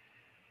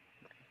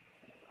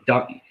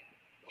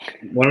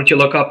why don't you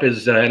look up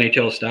his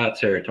NHL stats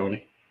here,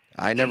 Tony?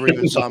 I never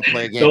even saw him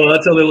play a game. So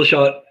that's a little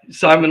shot.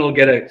 Simon will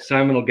get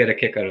a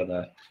kick out of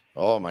that.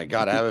 Oh my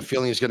God, I have a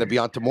feeling he's going to be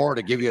on tomorrow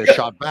to give you a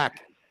shot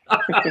back.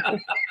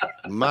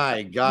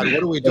 My God,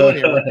 what are we doing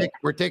here?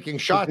 We're taking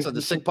shots at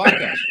the Sick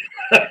Podcast.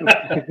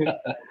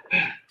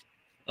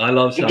 I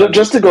love Simon.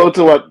 Just to go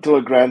to what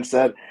Grant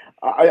said.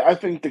 I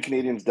think the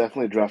Canadians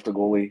definitely draft a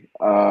goalie.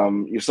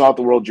 You saw at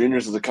the World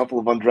Juniors, there's a couple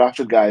of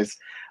undrafted guys,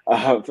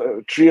 a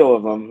trio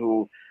of them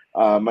who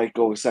might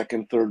go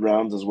second, third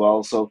rounds as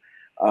well. So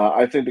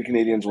I think the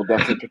Canadians will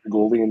definitely pick a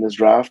goalie in this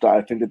draft.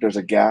 I think that there's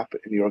a gap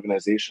in the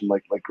organization,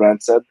 like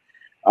Grant said.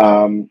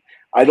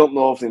 I don't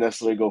know if they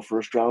necessarily go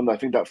first round. I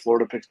think that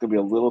Florida pick's going to be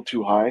a little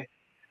too high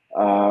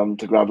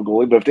to grab a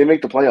goalie. But if they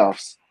make the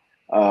playoffs,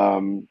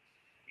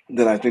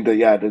 then I think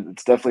that,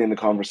 it's definitely in the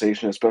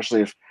conversation,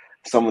 especially if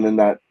someone in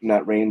that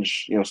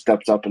range,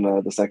 steps up in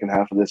the second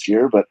half of this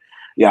year. But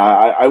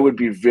I would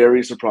be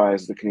very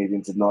surprised if the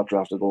Canadians did not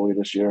draft a goalie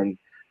this year. And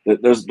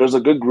there's a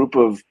good group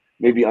of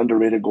maybe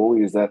underrated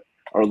goalies that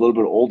are a little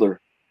bit older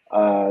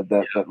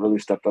that really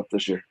stepped up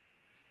this year.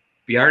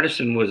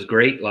 Bjarnason was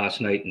great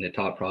last night in the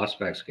top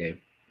prospects game.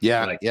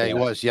 Yeah, he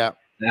was. Yeah,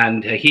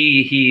 and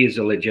he is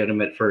a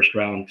legitimate first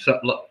round.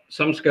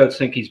 Some scouts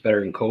think he's better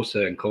than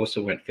Kosa, and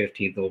Kosa went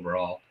 15th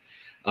overall.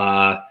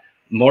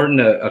 More than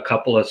a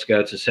couple of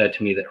scouts have said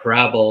to me that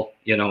Hrabal,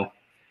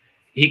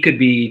 he could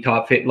be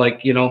top fit.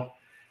 Like,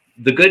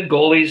 the good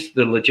goalies,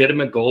 the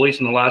legitimate goalies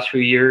in the last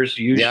few years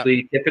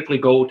usually typically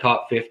go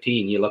top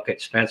 15. You look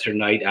at Spencer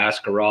Knight,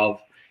 Askarov,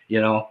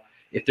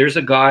 if there's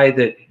a guy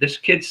that this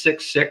kid's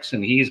 6'6"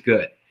 and he's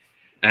good.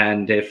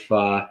 And if,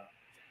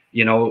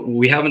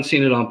 we haven't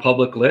seen it on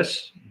public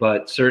lists,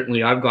 but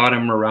certainly I've got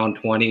him around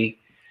 20.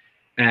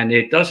 And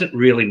it doesn't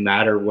really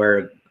matter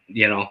where,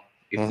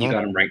 if you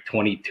got him ranked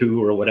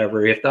 22 or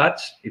whatever.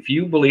 If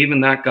you believe in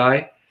that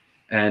guy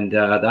and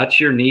that's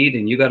your need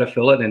and you got to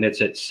fill it and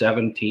it's at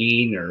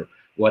 17 or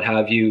what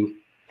have you,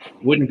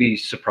 wouldn't be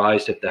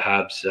surprised if the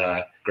Habs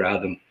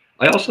grab them.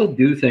 I also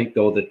do think,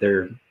 though, that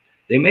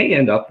they may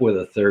end up with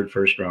a third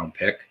first-round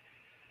pick,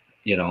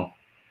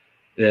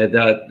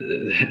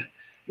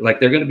 Like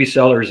they're going to be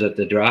sellers at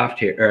the draft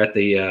here or at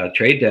the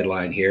trade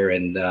deadline here,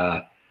 and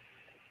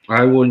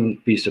I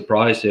wouldn't be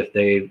surprised if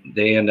they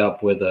end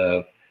up with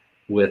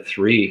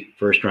 3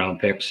 first-round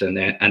picks, and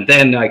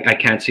then I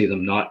can't see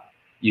them not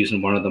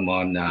using one of them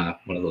on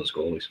one of those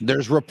goalies.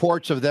 There's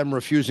reports of them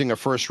refusing a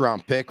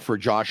first-round pick for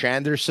Josh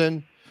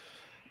Anderson.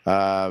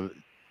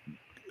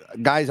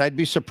 Guys, I'd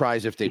be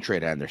surprised if they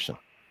trade Anderson.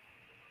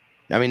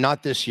 I mean,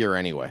 not this year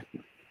anyway.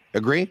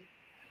 Agree?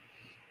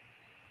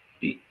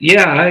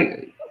 Yeah,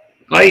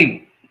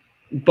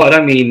 but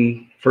I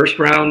mean, first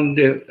round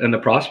and the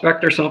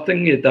prospect or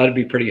something, that'd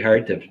be pretty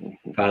hard to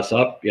pass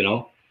up,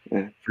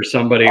 for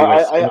somebody.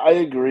 I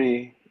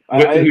agree.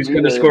 Who's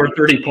going to score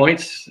 30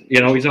 points?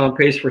 He's on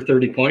pace for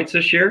 30 points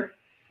this year.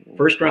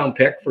 First round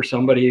pick for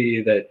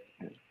somebody that,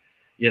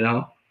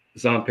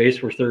 is on pace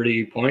for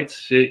 30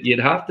 points. You'd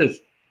have to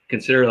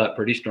consider that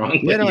pretty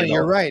strongly.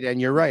 You're right, and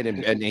you're right,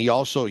 and he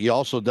also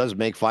does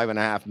make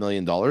 $5.5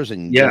 million,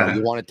 and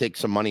you want to take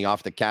some money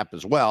off the cap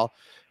as well,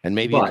 and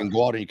maybe you can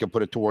go out and you can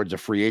put it towards a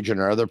free agent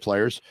or other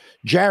players.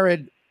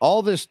 Jared,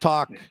 all this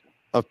talk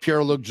of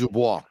Pierre-Luc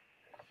Dubois,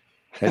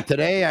 and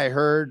today I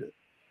heard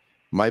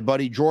my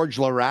buddy George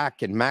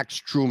Larac and Max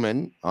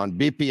Truman on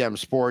BPM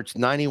Sports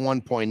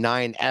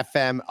 91.9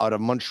 FM out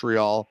of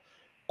Montreal,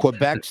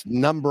 Quebec's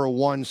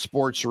 #1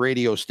 sports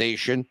radio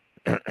station.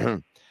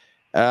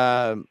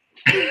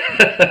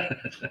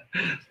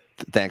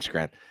 Thanks,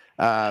 Grant.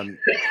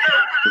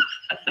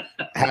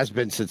 Has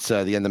been since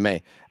the end of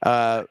May.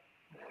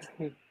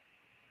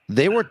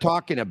 They were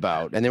talking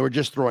about, and they were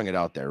just throwing it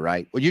out there,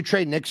 right? Would you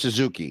trade Nick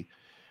Suzuki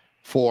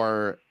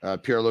for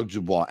Pierre-Luc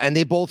Dubois? And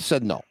they both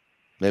said no.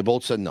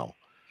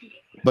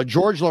 But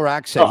George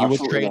Larac said he would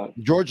trade. Not.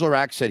 George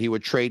Larac said he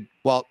would trade.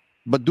 Well,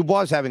 but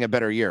Dubois is having a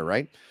better year,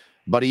 right?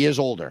 But he is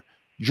older.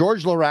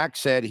 George Larac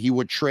said he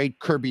would trade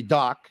Kirby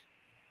Dach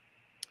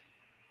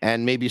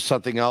and maybe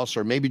something else,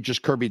 or maybe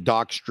just Kirby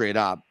Dach straight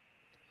up.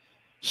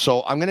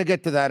 So I'm going to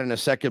get to that in a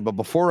second. But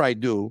before I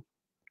do,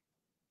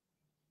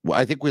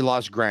 I think we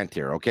lost Grant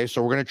here. Okay,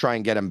 so we're going to try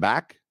and get him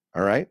back.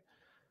 All right.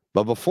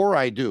 But before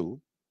I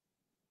do,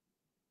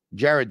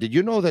 Jared, did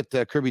you know that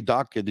Kirby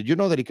Dach? Did you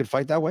know that he could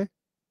fight that way?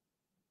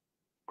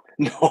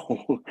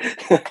 No,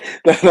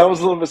 that was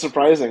a little bit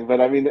surprising.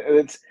 But I mean,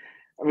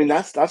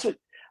 that's what.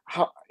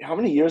 How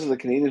many years have the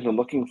Canadians been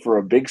looking for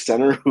a big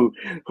center who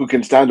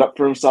can stand up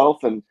for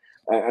himself and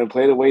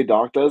play the way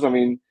Dach does? I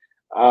mean,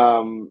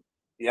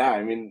 yeah.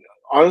 I mean,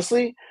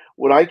 honestly,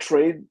 would I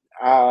trade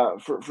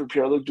for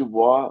Pierre-Luc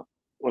Dubois?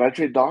 Would I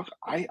trade Dach?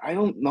 I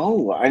don't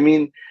know. I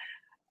mean,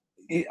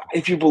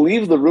 if you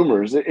believe the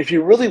rumors, if he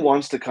really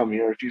wants to come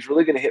here, if he's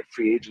really going to hit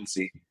free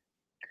agency,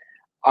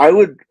 I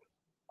would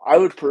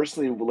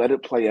personally let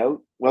it play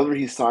out, whether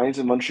he signs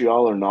in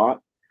Montreal or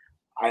not.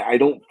 I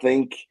don't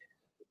think,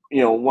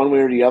 one way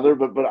or the other,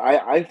 but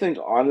I think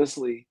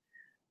honestly,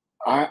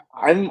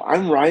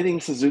 I'm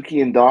riding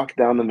Suzuki and Dach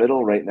down the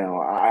middle right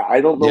now.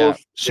 I don't know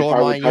if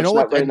I would touch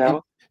that right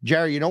now.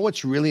 Jerry,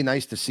 what's really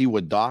nice to see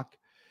with Dach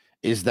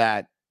is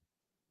that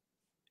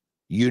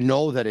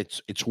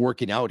that it's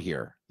working out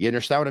here. You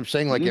understand what I'm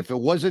saying? Like if it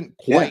wasn't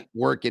quite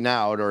working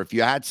out, or if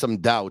you had some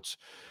doubts,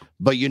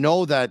 but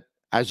that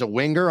as a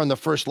winger on the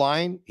first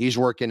line, he's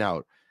working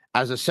out.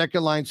 As a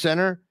second line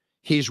center,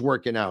 he's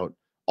working out.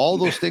 All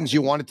those things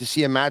you wanted to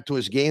see him add to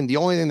his game. The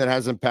only thing that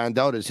hasn't panned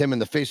out is him in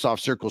the face-off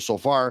circle so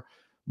far.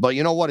 But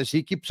you know what? As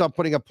he keeps on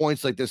putting up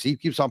points like this, he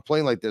keeps on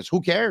playing like this.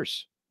 Who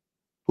cares?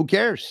 Who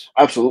cares?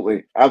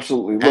 Absolutely. Look,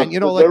 and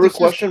there were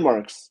question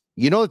marks.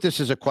 That this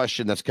is a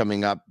question that's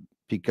coming up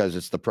because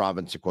it's the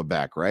province of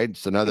Quebec, right?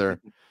 It's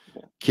another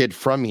kid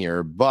from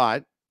here.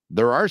 But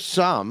there are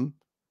some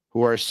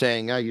who are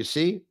saying, you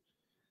see,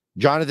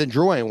 Jonathan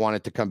Drouin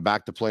wanted to come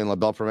back to play in La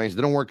Belle Province. It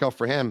didn't work out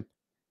for him.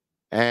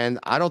 And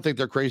I don't think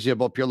they're crazy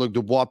about Pierre-Luc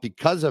Dubois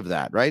because of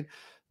that, right?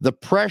 The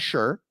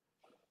pressure,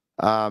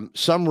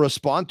 some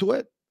respond to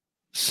it,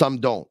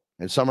 some don't.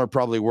 And some are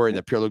probably worried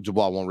that Pierre-Luc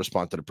Dubois won't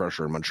respond to the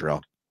pressure in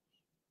Montreal.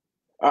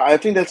 I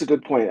think that's a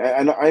good point.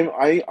 And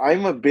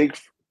I'm a big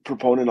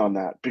proponent on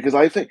that, because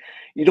I think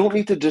you don't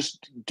need to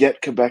just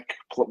get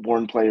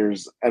Quebec-born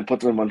players and put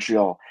them in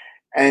Montreal.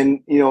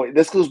 And,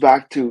 this goes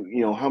back to,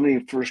 how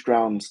many first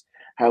rounds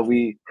have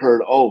we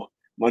heard,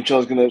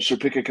 Montreal's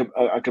should pick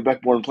a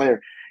Quebec-born player.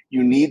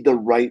 You need the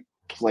right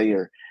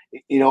player.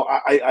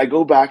 I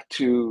go back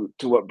to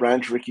what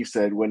Branch Rickey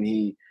said when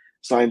he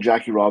signed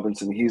Jackie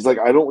Robinson. He's like,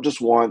 I don't just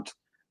want,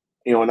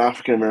 an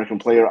African-American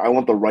player. I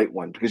want the right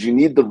one, because you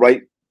need the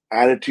right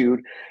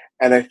attitude.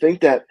 And I think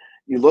that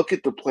you look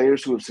at the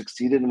players who have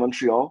succeeded in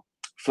Montreal.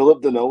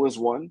 Philip Deneau is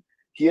one.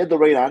 He had the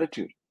right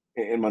attitude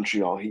in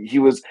Montreal. He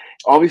was,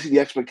 obviously the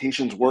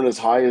expectations weren't as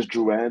high as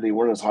Drouin. They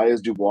weren't as high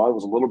as Dubois. It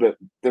was a little bit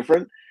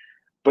different,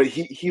 but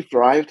he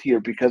thrived here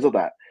because of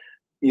that.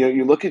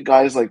 You look at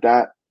guys like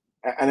that,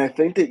 and I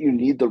think that you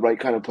need the right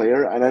kind of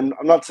player. And I'm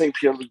not saying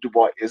Pierre-Luc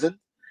Dubois isn't,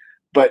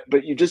 but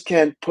you just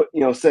can't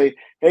say,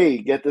 hey,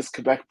 get this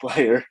Quebec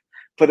player,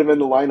 put him in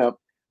the lineup,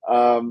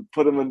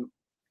 put him in,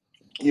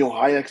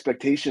 high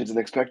expectations and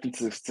expect him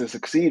to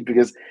succeed,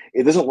 because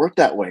it doesn't work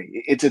that way.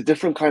 It's a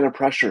different kind of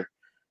pressure,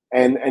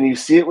 and you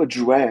see it with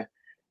Drouin.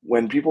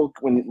 When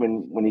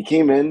he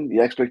came in,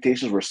 the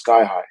expectations were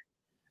sky high.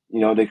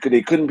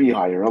 They couldn't be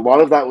higher. A lot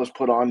of that was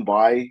put on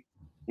by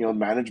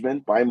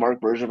management, by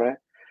Marc Bergevin.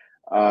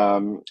 A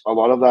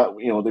lot of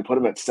that, they put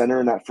him at center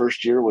in that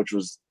first year, which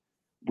was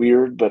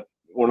weird, but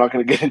we're not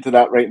going to get into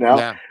that right now.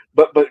 Yeah.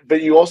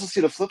 But you also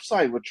see the flip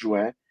side with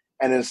Drouin,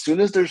 and as soon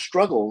as there's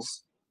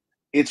struggles,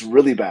 it's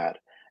really bad.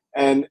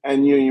 And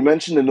you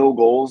mentioned the no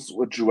goals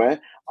with Drouin.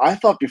 I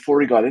thought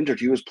before he got injured,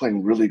 he was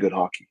playing really good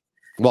hockey.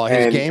 Well,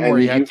 his game where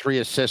he had 3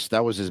 assists,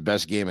 that was his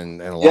best game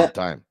in a long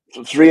time.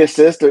 3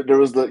 assists. There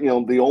was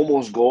the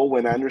almost goal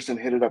when Anderson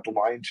hit it at the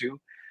line too.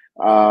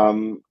 I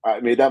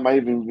mean, that might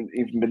have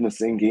even been the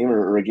same game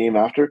or a game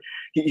after.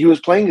 He was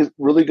playing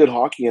really good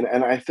hockey, and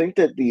I think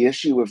that the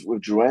issue with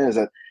Drouin is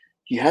that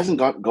he hasn't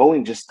got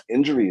going, just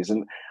injuries.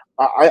 And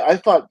I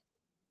thought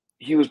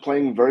he was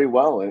playing very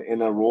well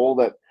in a role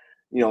that,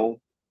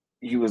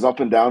 he was up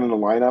and down in the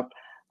lineup.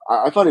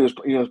 I thought he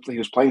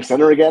was playing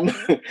center again.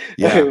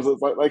 Yeah. It was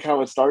like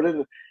how it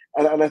started.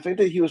 And I think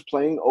that he was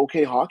playing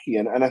okay hockey.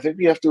 And I think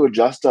we have to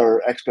adjust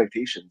our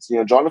expectations.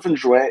 Jonathan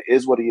Drouin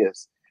is what he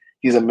is.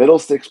 He's a middle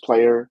six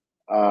player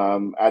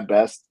at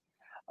best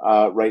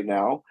right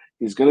now.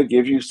 He's going to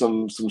give you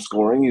some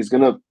scoring. He's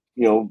going to,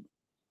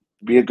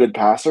 be a good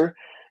passer.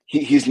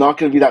 He's not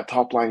going to be that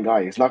top line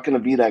guy. He's not going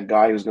to be that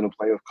guy who's going to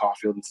play with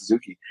Caulfield and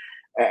Suzuki.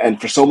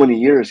 And for so many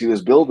years, he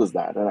was billed as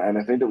that. And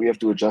I think that we have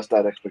to adjust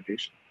that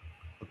expectation.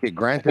 Okay,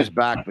 Grant is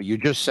back, but you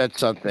just said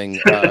something,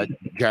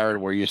 Jared,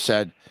 where you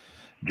said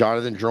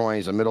Jonathan Drouin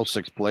is a middle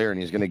six player and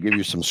he's going to give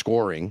you some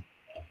scoring.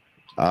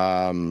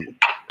 Offense.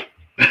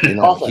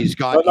 He's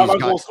got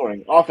goal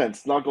scoring.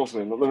 Offense, not goal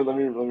scoring. Let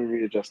me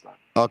readjust that.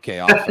 Okay,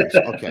 offense.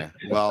 Okay.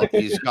 Well,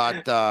 he's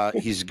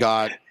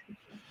got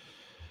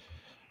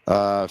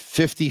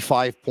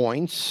 55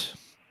 points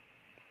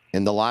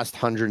in the last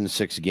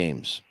 106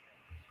 games.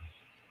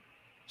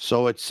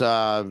 So it's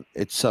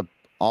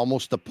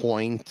almost a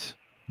point,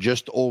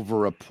 just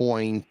over a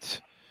point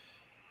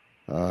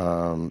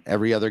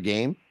every other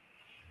game.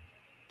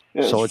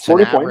 Yeah, so it's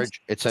 40 an average. points.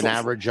 It's an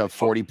average of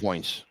 40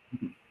 points.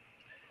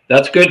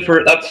 That's good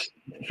for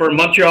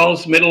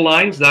Montreal's middle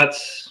lines.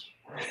 That's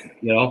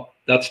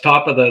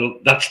top of the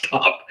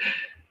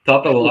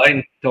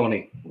line,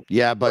 Tony.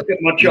 Yeah, but look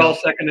at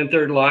Montreal's second and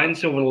third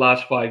lines over the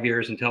last 5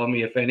 years and tell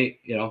me if any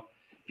of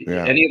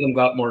them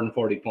got more than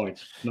 40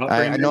 points.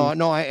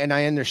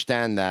 I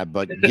understand that,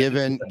 but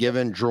given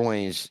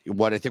Drouin's,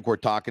 what I think we're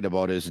talking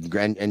about is,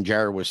 and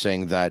Jared was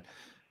saying that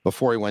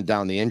before he went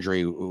down the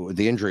injury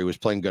was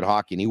playing good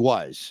hockey, and he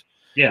was.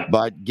 Yeah.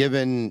 But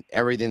given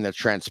everything that's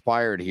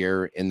transpired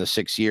here in the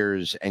 6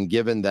 years, and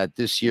given that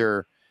this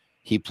year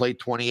he played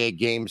 28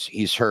 games,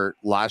 he's hurt.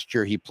 Last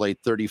year he played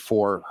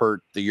 34,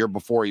 hurt. The year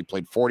before he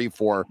played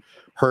 44,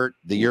 hurt.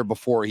 The year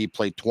before he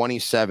played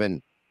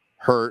 27,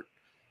 hurt.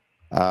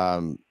 I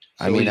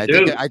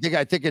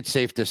think it's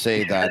safe to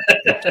say that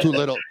it's too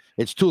little.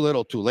 It's too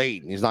little, too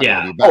late, and he's not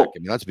going to be back. I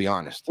mean, let's be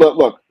honest.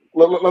 Look.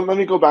 Let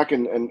me go back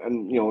and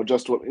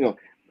just what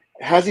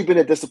has he been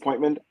a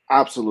disappointment?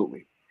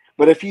 Absolutely.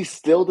 But if he's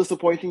still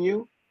disappointing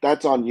you,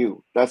 that's on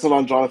you. That's not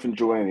on Jonathan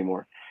Drouin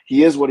anymore.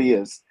 He is what he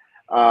is.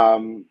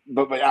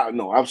 But yeah,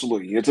 no,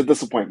 absolutely, it's a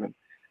disappointment.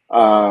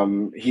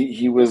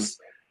 It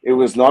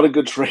was not a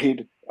good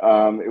trade.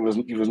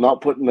 He was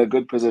not put in a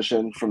good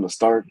position from the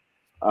start.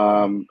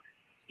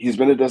 He's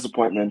been a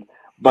disappointment,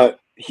 but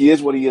he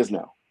is what he is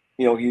now.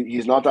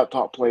 He's not that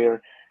top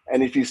player,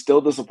 and if he's still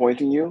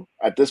disappointing you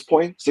at this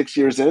point, 6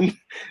 years in,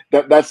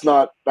 that's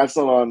not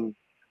on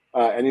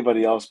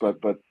anybody else, but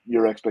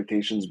your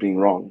expectations being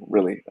wrong.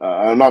 Really,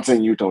 I'm not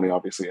saying you, Tony.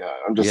 Obviously,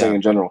 I'm just saying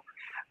in general.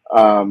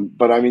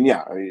 But I mean,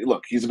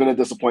 look, he's been a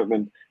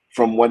disappointment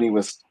from when he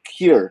was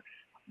here,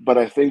 but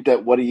I think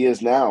that what he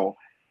is now,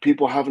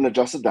 people haven't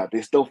adjusted that.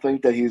 They still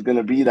think that he's going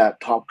to be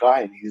that top guy,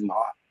 and he's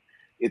not.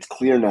 It's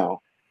clear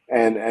now,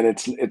 and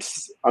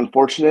it's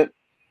unfortunate,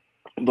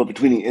 but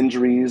between the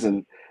injuries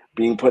and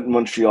being put in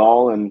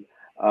Montreal, and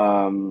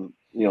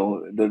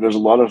there's a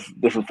lot of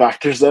different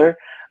factors there.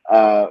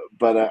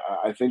 But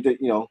I think that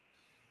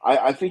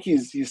I think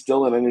he's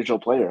still an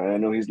NHL player. I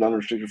know he's not a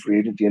restricted free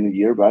agent at the end of the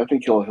year, but I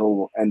think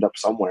he'll end up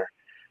somewhere.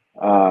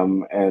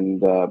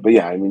 But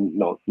yeah, I mean,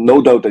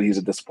 no doubt that he's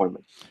a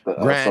disappointment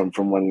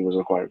from when he was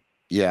acquired.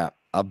 Yeah,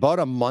 about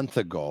a month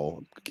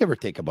ago, give or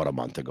take about a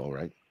month ago,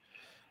 right?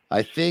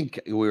 I think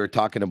we were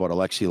talking about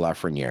Alexis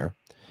Lafreniere,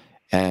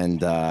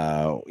 and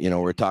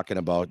we're talking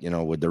about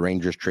would the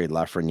Rangers trade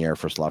Lafreniere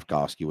for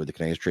Slafkovsky, would the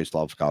Canadiens trade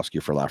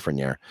Slafkovsky for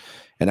Lafreniere?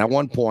 And at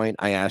one point,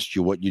 I asked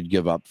you what you'd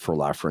give up for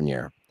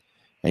Lafreniere.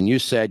 And you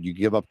said you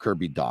give up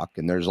Kirby Dach,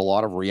 and there's a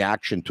lot of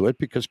reaction to it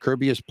because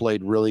Kirby has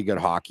played really good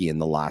hockey in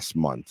the last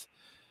month.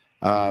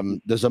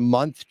 Does a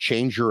month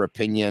change your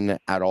opinion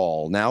at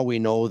all? Now we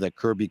know that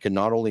Kirby can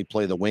not only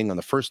play the wing on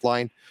the first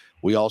line,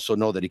 we also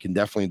know that he can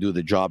definitely do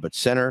the job at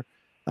center.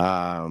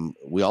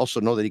 We also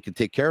know that he can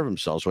take care of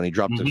himself when he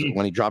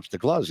drops the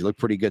gloves. He looked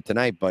pretty good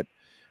tonight, but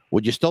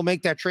Would you still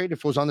make that trade if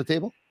it was on the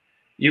table?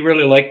 You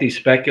really like these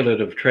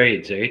speculative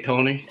trades, eh,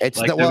 Tony? It's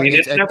like, well, I mean,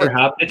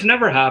 it's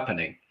never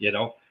happening, you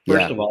know,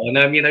 first of all. And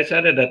I mean, I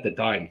said it at the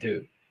time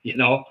too, you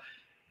know,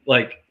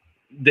 like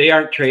they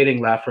aren't trading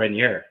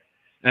Lafreniere.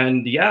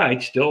 And yeah,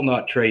 I'd still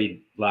not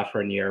trade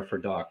Lafreniere for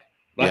Doc.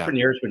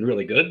 Lafreniere's been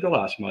really good the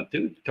last month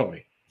too,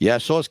 Tony. Yeah,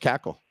 so is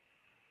Cackle.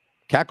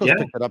 Cackle's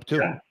picked it up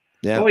too.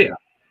 Yeah. Oh yeah.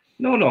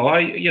 No,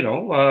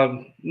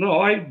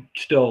 I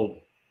still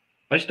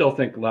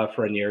think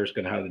Lafreniere is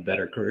going to have a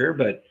better career,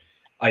 but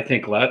I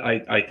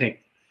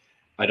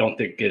don't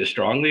think as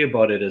strongly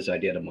about it as I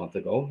did a month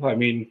ago. I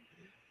mean,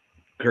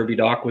 Kirby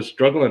Dach was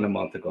struggling a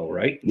month ago,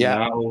 right?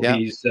 Yeah. Now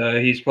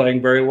he's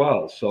playing very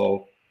well.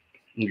 So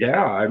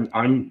yeah,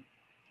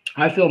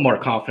 I feel more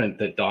confident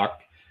that Dach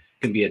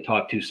can be a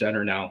top 2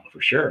 center now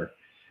for sure.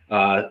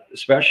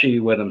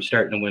 Especially with him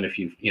starting to win a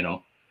few, you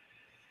know.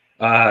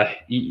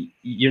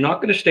 You're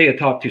not going to stay a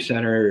top 2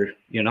 center.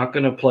 You're not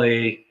going to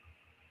play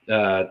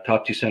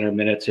top 2 center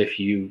minutes if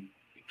you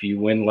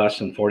win less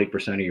than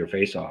 40% of your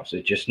faceoffs.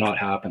 It's just not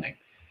happening.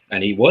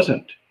 And he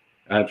wasn't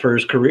for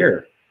his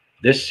career.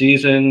 This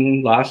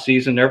season, last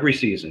season, every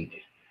season.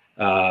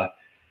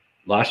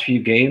 Last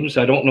few games,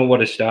 I don't know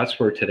what his stats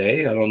were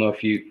today. I don't know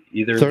if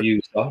either of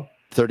you saw.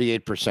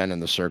 38% in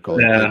the circle.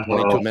 Yeah,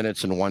 22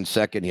 minutes and 1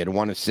 second. He had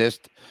 1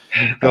 assist.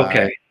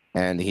 Okay.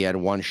 And he had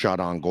 1 shot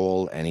on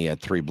goal, and he had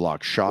 3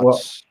 blocked shots.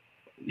 Well,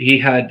 he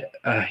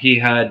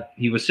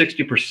was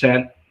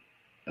 60%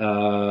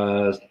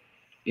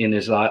 in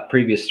his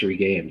previous 3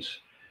 games,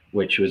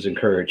 which was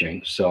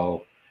encouraging.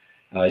 So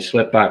I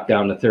slipped back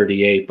down to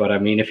 38. But I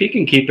mean, if he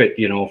can keep it,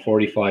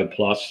 45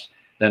 plus,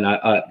 then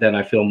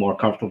I feel more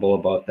comfortable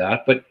about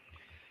that. But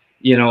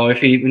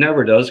if he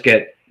never does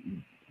get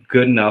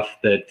good enough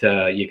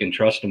that you can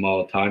trust him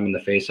all the time in the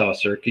faceoff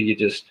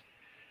circuit,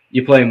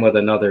 you play him with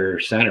another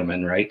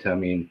centerman, right? I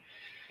mean,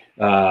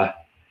 a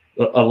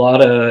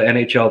lot of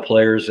NHL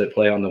players that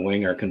play on the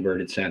wing are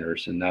converted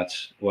centers, and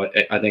that's what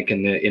I think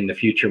in the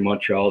future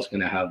Montreal is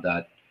going to have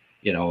that,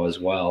 as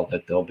well.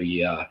 That there'll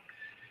be,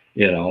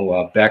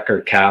 Beck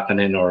or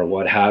Kapanen or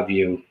what have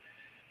you.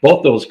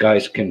 Both those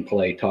guys can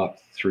play top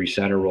 3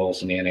 center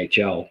roles in the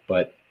NHL,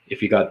 but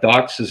if you got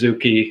Doc,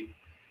 Suzuki,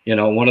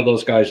 one of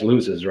those guys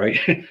loses, right?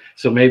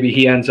 So maybe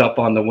he ends up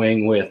on the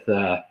wing with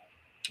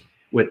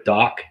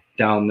Doc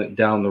down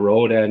the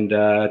road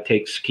and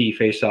takes key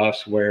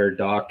faceoffs where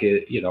Doc,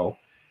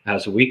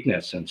 has a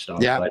weakness and stuff.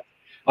 Yeah. But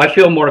I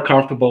feel more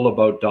comfortable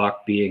about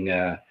Doc being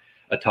a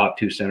top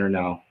 2 center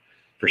now,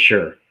 for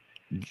sure.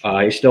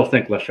 I still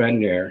think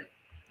Lafreniere.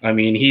 I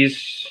mean,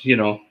 he's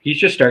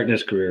just starting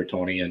his career,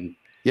 Tony, and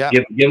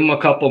give him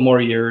a couple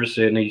more years,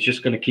 and he's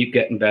just going to keep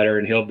getting better,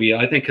 and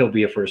I think he'll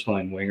be a first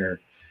line winger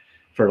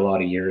for a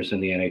lot of years in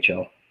the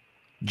NHL.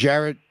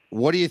 Jared,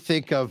 what do you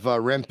think of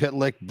Rem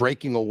Pitlick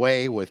breaking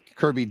away with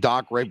Kirby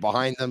Dach right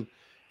behind them?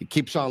 He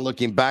keeps on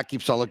looking back.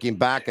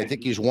 I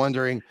think he's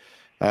wondering,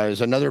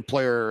 is another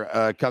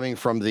player coming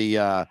from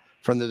the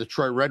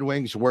Detroit Red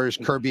Wings? Where's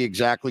Kirby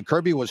exactly?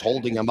 Kirby was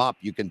holding him up,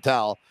 you can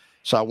tell.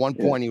 So at one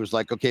point he was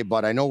like, okay,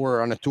 but I know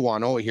we're on a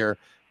 2-on-0 here,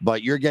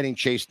 but you're getting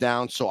chased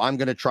down, so I'm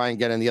going to try and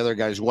get in the other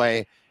guy's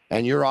way,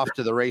 and you're off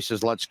to the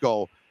races. Let's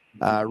go.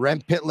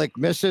 Rem Pitlick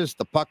misses.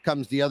 The puck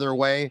comes the other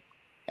way,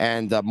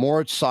 and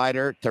Moritz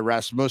Seider to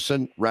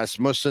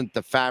Rasmussen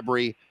to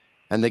Fabry,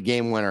 and the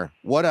game winner.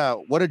 What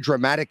a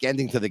dramatic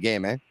ending to the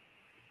game, eh?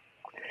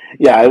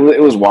 Yeah,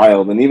 it was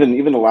wild, and even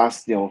the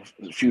last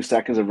few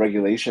seconds of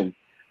regulation,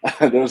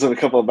 there was a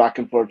couple of back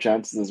and forth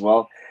chances as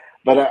well.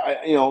 But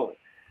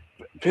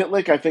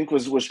Pitlick, I think,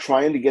 was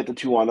trying to get the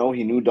 2-on-0.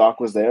 He knew Doc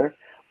was there,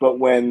 but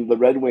when the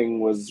Red Wing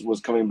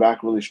was coming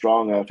back really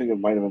strong, I think it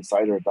might have been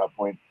Seider at that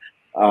point.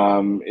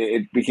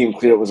 It became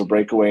clear it was a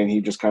breakaway, and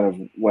he just kind of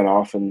went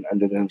off and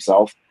did it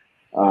himself.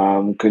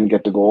 Couldn't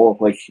get the goal.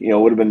 It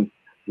would have been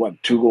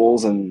 2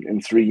 goals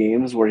in 3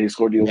 games where he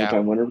scored the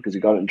overtime winner, because he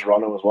got it in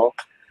Toronto as well,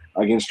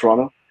 against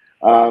Toronto.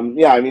 I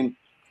mean,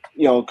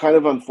 kind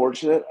of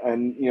unfortunate.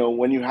 And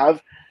when you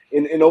have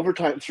in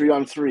overtime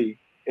 3-on-3,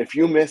 if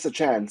you miss a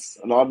chance,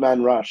 an odd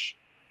man rush,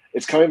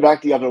 it's coming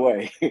back the other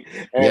way,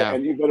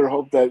 and you better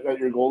hope that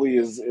your goalie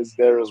is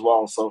there as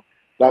well. So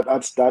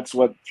that's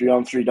what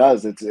 3-on-3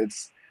 does.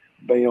 It's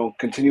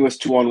continuous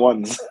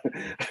 2-on-1s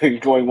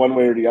going one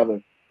way or the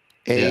other.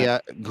 Hey,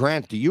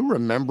 Grant, do you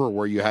remember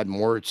where you had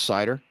Moritz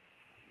Seider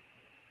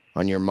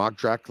on your mock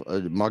draft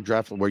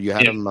where you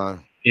had him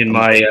in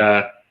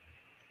my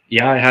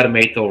I had him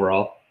 8th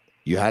overall.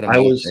 You had him. I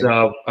was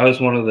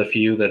one of the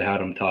few that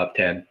had him top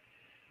 10.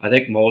 I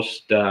think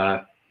most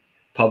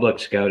public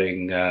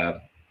scouting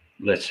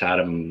lists had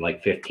him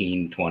like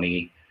 15,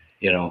 20,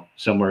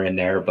 somewhere in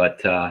there.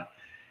 But I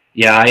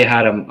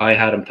had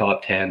him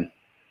top 10.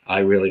 I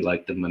really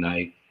liked him,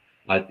 and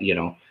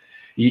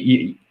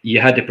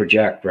you had to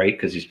project, right?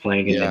 Because he's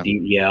playing in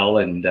the DEL,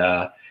 and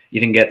you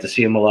didn't get to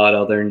see him a lot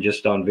other than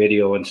just on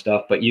video and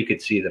stuff, but you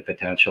could see the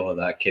potential of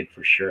that kid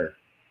for sure.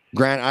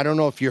 Grant, I don't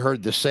know if you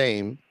heard the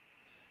same.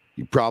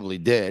 You probably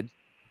did.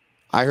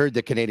 I heard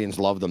the Canadians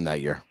loved him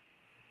that year.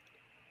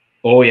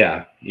 Oh,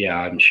 yeah. Yeah,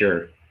 I'm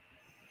sure.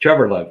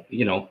 Trevor loved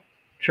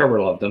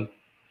him.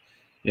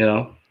 You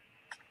know,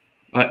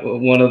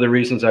 one of the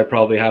reasons I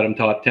probably had him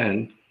top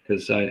 10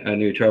 because I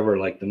knew Trevor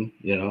liked him.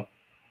 You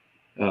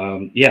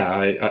know,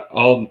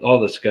 all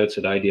the scouts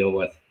that I deal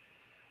with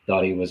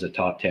thought he was a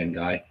top 10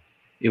 guy.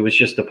 It was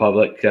just the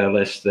public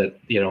list that,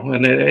 you know,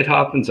 and it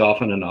happens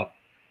often enough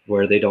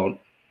where they don't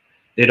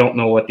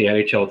know what the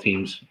NHL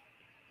teams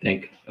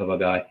think of a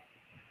guy.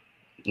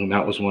 And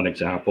that was one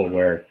example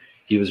where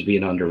he was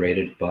being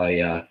underrated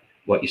by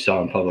what you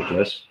saw in public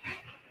lists.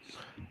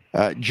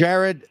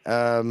 Jared,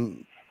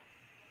 Michael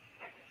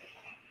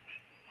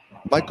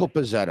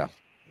Pezzetta.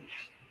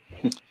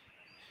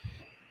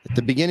 At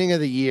the beginning of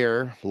the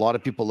year, a lot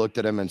of people looked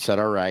at him and said,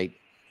 all right,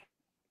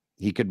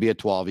 he could be a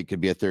 12, he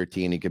could be a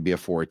 13, he could be a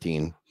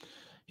 14.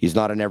 He's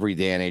not an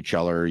everyday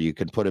NHLer. You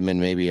could put him in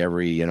maybe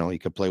he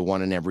could play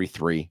one in every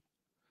 3.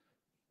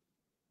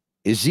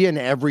 Is he an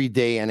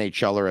everyday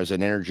NHLer as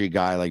an energy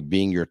guy, like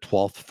being your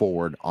 12th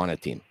forward on a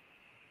team?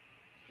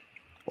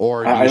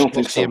 Or do you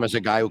still see him as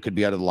a guy who could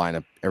be out of the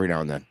lineup every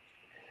now and then?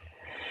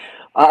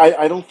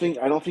 I don't think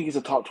he's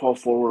a top 12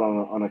 forward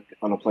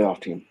on a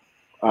playoff team.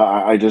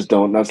 I just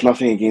don't. That's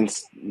nothing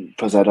against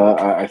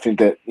Pezzetta. I think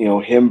that, you know,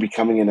 him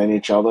becoming an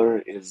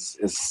NHLer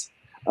is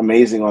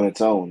amazing on its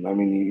own. I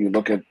mean, you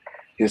look at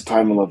his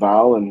time in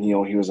Laval, and, you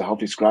know, he was a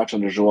healthy scratch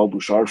under Joel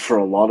Bouchard for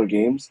a lot of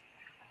games.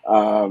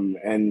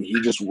 And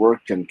he just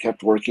worked and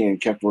kept working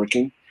and kept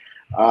working.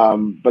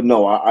 But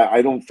no,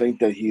 I don't think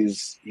that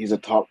he's a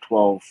top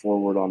 12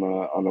 forward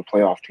on a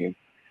playoff team.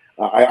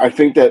 I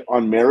think that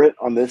on merit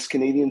on this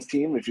Canadiens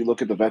team, if you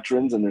look at the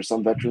veterans, and there's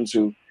some veterans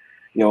who,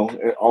 you know,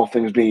 all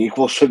things being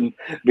equal, shouldn't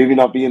maybe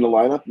not be in the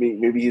lineup.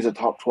 Maybe he's a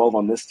top 12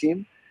 on this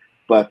team,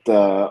 but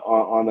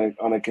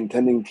on a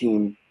contending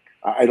team,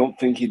 I don't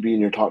think he'd be in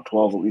your top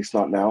 12, at least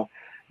not now.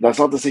 That's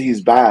not to say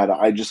he's bad.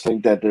 I just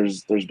think that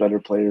there's better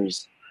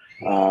players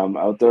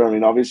out there. I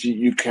mean, obviously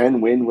you can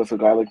win with a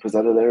guy like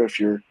Pezzetta there if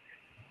your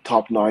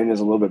top 9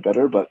 is a little bit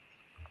better, but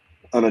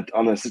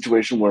on a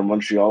situation where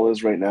Montreal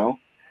is right now,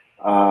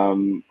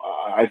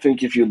 I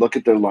think if you look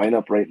at their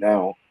lineup right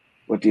now,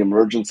 with the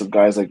emergence of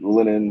guys like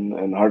Ullinen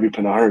and Harvey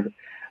Pinard,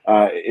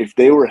 if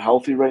they were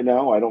healthy right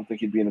now, I don't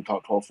think he'd be in the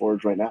top 12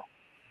 forwards right now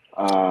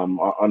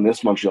on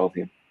this Montreal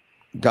team.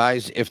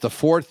 Guys, if the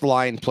fourth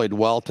line played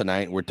well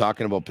tonight, we're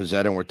talking about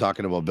Pezzetta, and we're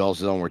talking about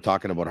Belzile, and we're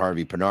talking about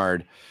Harvey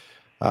Pinard.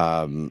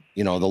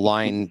 You know, the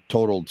line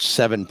totaled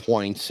 7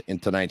 points in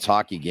tonight's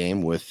hockey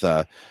game with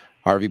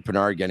Harvey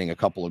Pinard getting a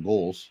couple of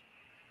goals.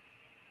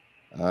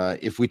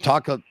 If we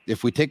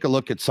take a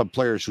look at some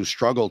players who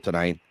struggled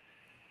tonight,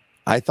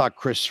 I thought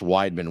Chris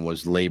Weidman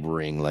was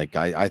laboring. Like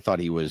I thought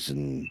he was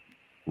in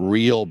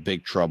real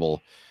big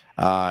trouble.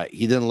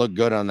 He didn't look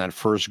good on that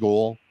first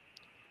goal.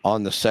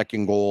 On the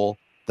second goal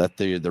that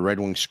the Red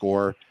Wings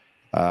score,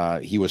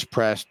 he was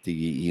pressed.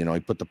 He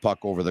put the puck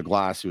over the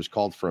glass. He was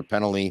called for a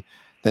penalty.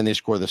 Then they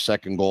score the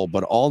second goal.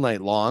 But all night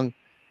long,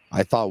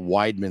 I thought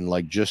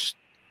Weidman just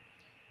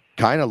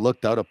kind of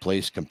looked out of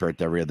place compared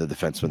to every other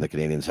defenseman the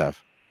Canadiens have.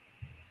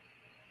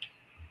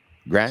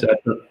 Grant?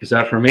 Is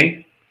that for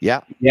me?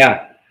 Yeah.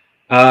 Yeah.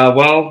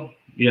 Well,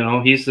 you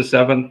know, he's the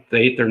 7th,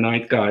 8th, or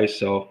 9th guy,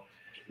 so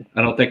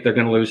I don't think they're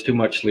going to lose too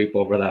much sleep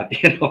over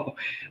that. You know,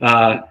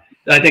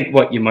 I think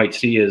what you might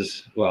see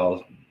is,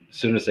 well, as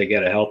soon as they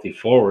get a healthy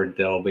forward,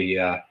 they'll be.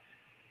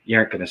 You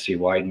aren't going to see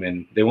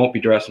Weidman. They won't be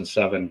dressing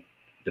 7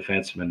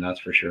 defensemen, that's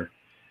for sure.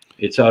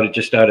 It's out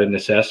of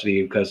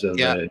necessity because of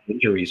the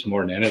injuries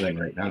more than anything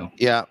right now.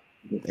 Yeah.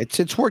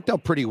 It's worked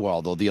out pretty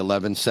well though, the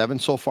 11-7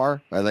 so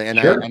far, and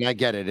sure. I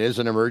get it is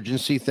an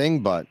emergency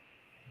thing, but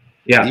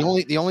yeah,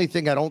 the only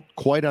thing I don't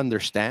quite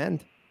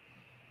understand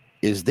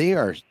is they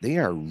are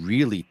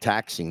really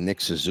taxing Nick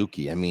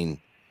Suzuki. I mean,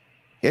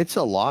 it's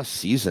a lost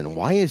season.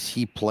 Why is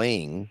he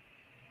playing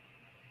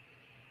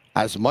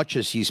as much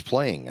as he's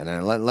playing?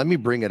 And let me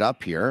bring it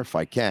up here if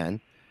I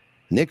can.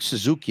 Nick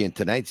Suzuki in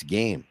tonight's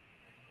game,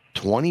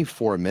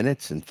 24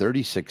 minutes and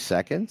 36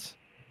 seconds.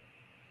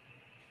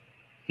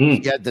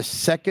 He had the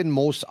second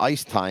most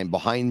ice time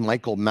behind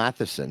Michael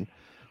Matheson,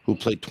 who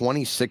played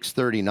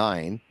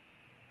 26:39.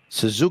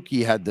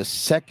 Suzuki had the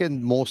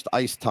second most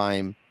ice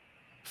time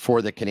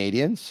for the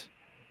Canadiens.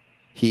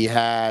 He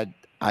had,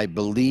 I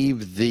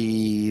believe,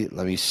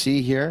 let me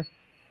see here.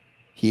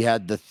 He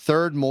had the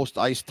third most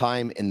ice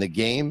time in the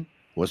game.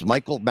 Was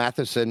Michael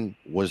Matheson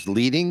was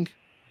leading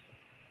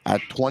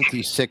at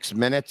 26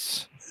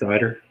 minutes.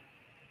 Seider.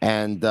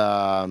 And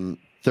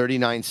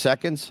 39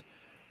 seconds.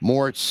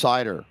 Moritz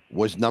Seider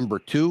was number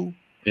 2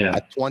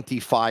 at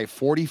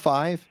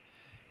 25:45.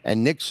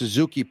 And Nick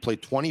Suzuki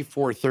played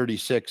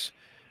 24:36,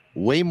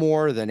 way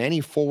more than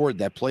any forward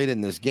that played in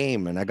this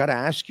game. And I got to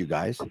ask you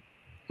guys,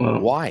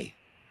 why?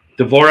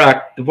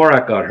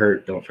 Dvorak got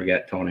hurt, don't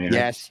forget, Tony. Right?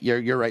 Yes,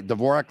 you're right.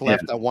 Dvorak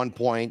left at one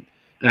point.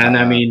 And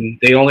I mean,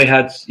 they only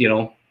had,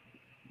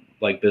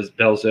 like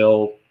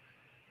Belzile,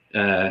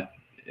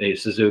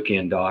 Suzuki,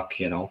 and Doc,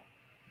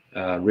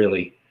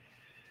 really.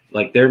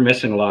 Like, they're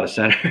missing a lot of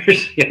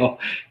centers.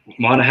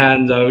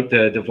 Monahan's out,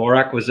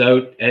 Dvorak was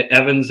out,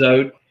 Evans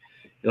out.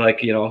 Like,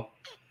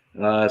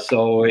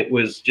 So it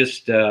was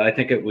just, I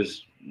think it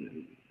was,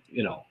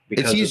 because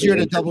it's easier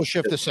to double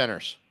shift the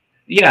centers.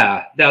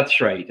 Yeah,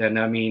 that's right. And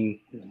I mean,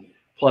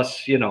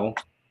 plus, you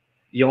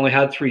only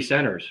had 3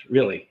 centers,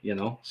 really,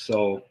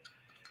 so,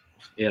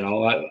 I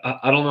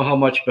don't know how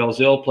much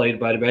Belzile played,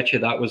 but I bet you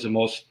that was the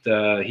most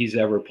he's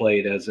ever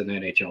played as an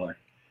NHLer,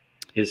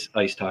 his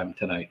ice time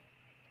tonight.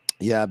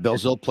 Yeah,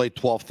 Belzile played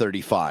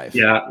 12:35.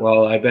 Yeah,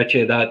 well, I bet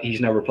you that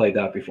he's never played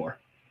that before,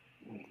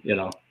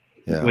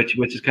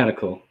 which is kind of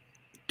cool.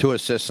 2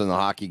 assists in the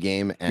hockey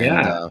game,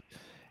 and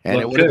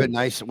it would have been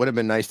nice. It would have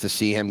been nice to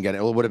see him get.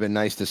 It would have been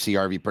nice to see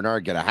RV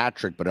Bernard get a hat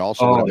trick, but it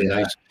also would have been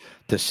nice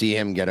to see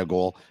him get a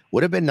goal.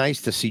 Would have been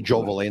nice to see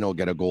Joe Veleno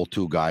get a goal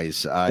too,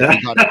 guys.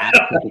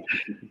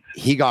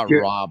 He got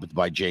robbed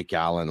by Jake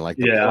Allen. Like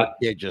the poor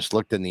kid just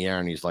looked in the air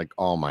and he's like,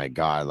 "Oh my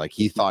god!" Like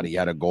he thought he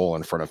had a goal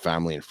in front of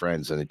family and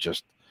friends, and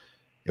it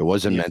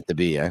wasn't meant to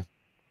be. Do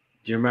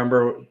you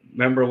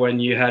remember when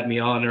you had me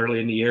on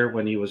early in the year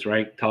when he was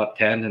ranked top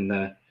 10 in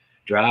the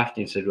draft?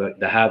 And you said,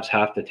 "The Habs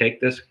have to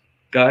take this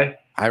guy."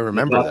 I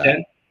remember that.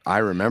 10? I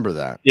remember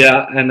that.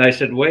 Yeah, and I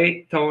said,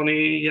 "Wait,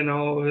 Tony,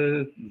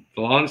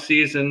 long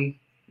season.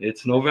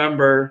 It's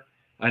November.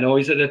 I know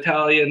he's an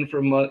Italian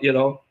from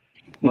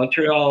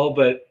Montreal,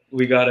 but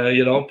we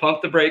gotta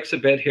pump the brakes a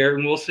bit here,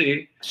 and we'll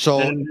see." So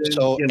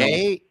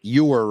A,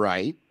 you were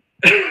right.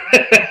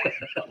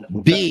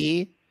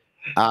 B,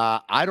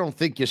 I don't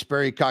think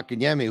Jesperi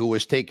Kotkaniemi, who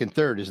was taken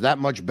 3rd, is that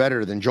much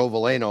better than Joe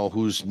Veleno,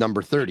 who's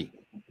number 30.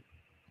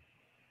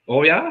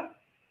 Oh yeah.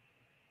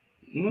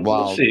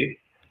 We'll see.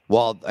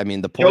 Well, I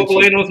mean, the point. Joe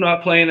Veleno's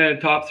not playing a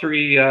top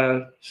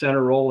 3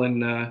 center role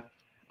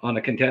on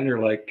a contender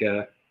like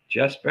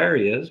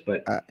Jesperi is,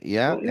 but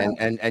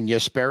and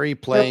Jesperi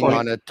playing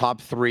on a top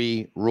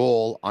 3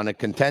 role on a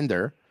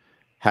contender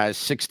has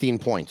 16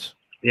 points.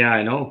 Yeah,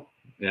 I know.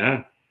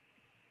 Yeah,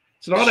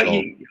 it's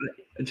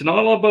not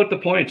all about the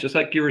points. Just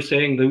like you were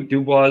saying,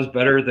 Dubois is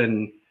better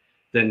than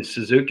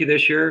Suzuki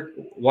this year.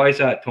 Why is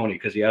that, Tony?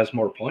 Because he has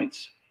more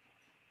points.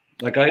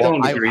 Like I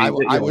don't agree. I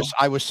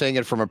was saying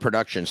it from a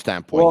production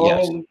standpoint. Well,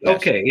 yes.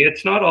 Okay,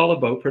 it's not all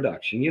about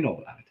production. You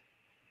know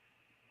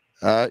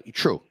that.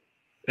 True.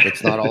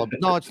 It's not all.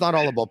 No, it's not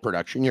all about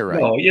production. You're right.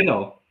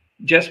 No,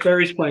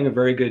 Jesperi's playing a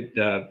very good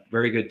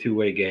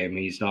 2-way game.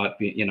 He's not,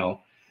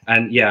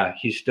 and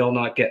he's still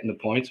not getting the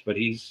points, but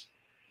he's.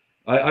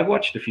 I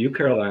watched a few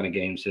Carolina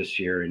games this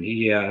year, and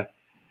he,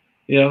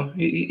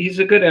 he's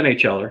a good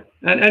NHLer,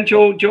 and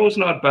Joe's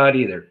not bad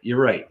either.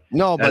 You're right.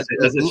 No, but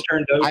as it's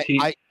turned out,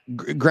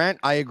 Grant,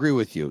 I agree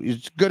with you.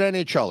 He's a good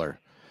NHLer.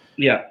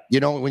 Yeah.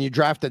 When you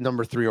drafted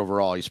number 3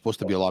 overall, he's supposed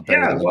to be a lot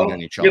better than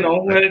an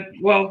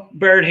NHLer.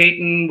 Barrett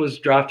Hayton was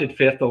drafted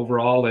 5th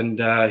overall, and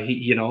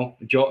Philip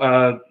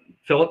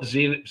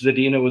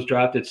Zadina was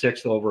drafted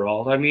 6th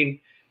overall. I mean,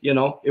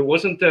 it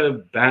wasn't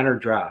a banner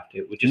draft.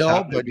 It was just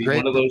happened to be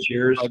one of those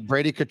years.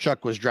 Brady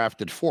Tkachuk was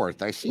drafted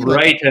 4th. I see.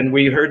 Right, and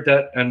we heard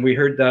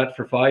that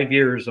for 5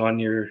 years on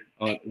your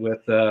with.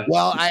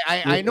 Well,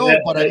 I know,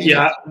 but I mean,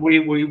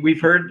 we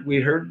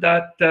heard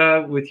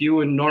that with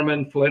you and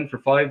Norman Flynn for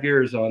 5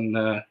 years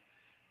on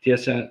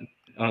TSN.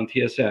 On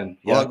TSN.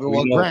 Well,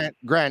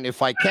 Grant,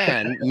 if I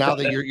can, now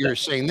that you're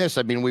saying this,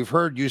 I mean, we've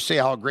heard you say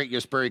how great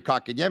Jesperi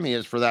Kotkaniemi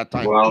is for that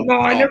time. Well,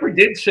 no, I never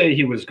did say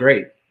he was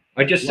great.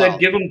 I just said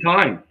give him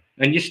time,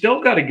 and you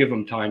still got to give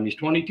him time. He's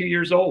 22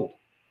 years old.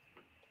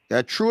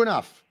 True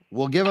enough.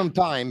 We'll give him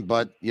time,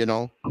 but you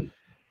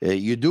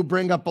do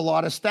bring up a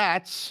lot of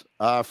stats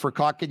for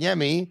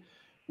Kotkaniemi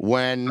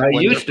when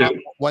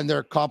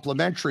they're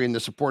complimentary and to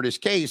support his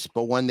case,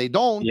 but when they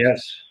don't,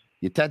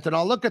 you tend to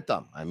not look at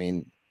them. I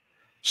mean,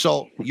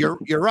 so you're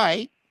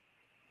right.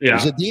 Yeah,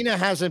 Zadina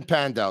hasn't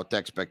panned out to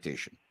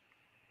expectation.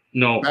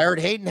 No, Barrett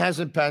Hayton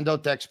hasn't panned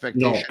out to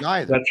expectation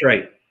either. That's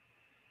right.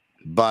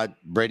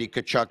 But Brady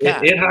Tkachuk,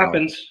 it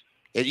happens.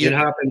 It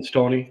happens,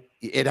 Tony.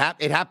 It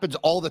happens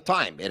all the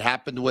time. It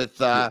happened with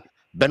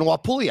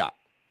Benoit Pouliot.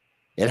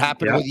 It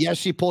happened with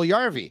Jesse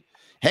Puljujarvi.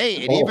 Hey,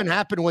 it even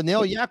happened with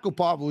Neil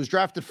Yakupov, who was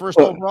drafted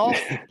 1st overall.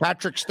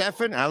 Patrick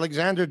Steffen,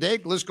 Alexander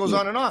Daigle. List goes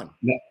on and on.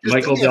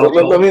 Michael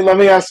let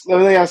me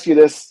ask you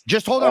this.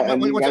 Just hold on.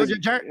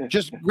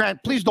 Just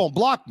Grant, please don't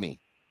block me.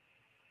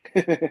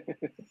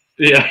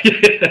 Yeah,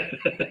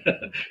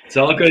 it's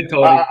all good,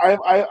 Tony.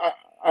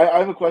 I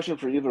have a question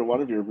for either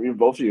one of you,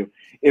 both of you.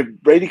 If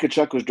Brady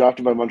Tkachuk was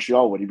drafted by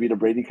Montreal, would he be the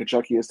Brady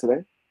Tkachuk he is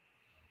today?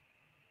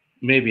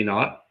 Maybe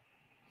not.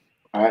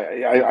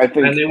 I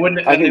think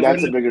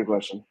that's a bigger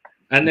question.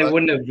 And they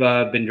wouldn't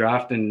have been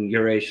drafting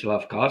Yuri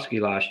Slavkovsky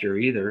last year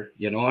either.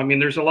 I mean,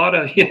 there's a lot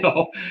of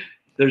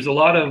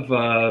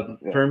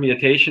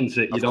permutations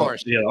that Of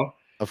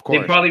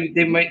course.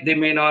 They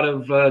may not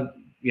have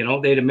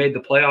they'd have made the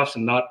playoffs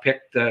and not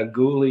picked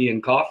Gooley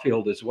and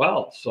Caulfield as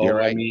well. So you're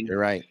right. I mean, you're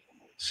right.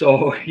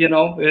 So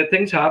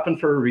things happen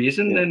for a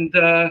reason, and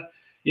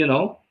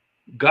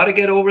got to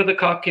get over the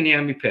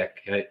Kotkaniemi pick.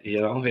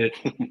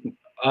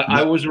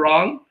 I was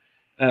wrong,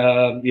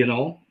 and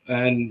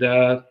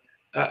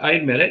I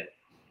admit it.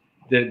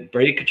 That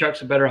Brady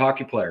Tkachuk's a better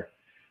hockey player,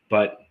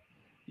 but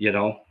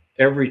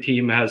every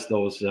team has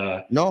those.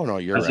 No,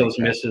 you're right. Those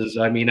misses.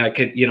 I mean, I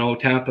could,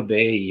 Tampa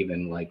Bay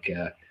even like,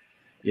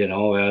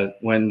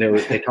 when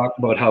they talked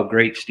about how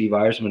great Steve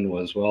Yzerman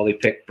was. Well, they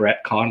picked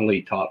Brett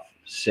Connolly top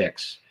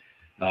 6,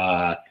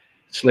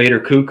 Slater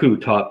Cuckoo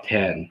top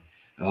 10.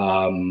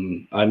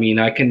 I mean,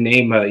 I can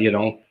name,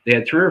 they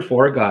had 3 or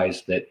 4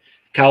 guys that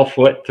Cal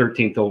Foote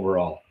 13th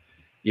overall.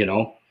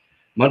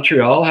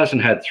 Montreal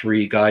hasn't had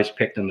 3 guys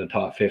picked in the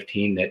top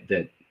 15 that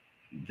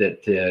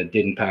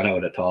didn't pan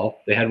out at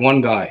all. They had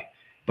 1 guy,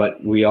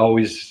 but we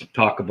always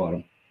talk about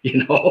him.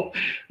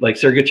 Like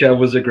Sergachev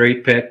was a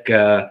great pick.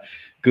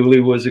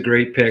 Gouli was a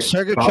great pick.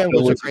 Sergachev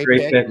was a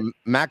great pick.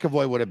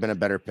 McAvoy would have been a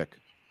better pick.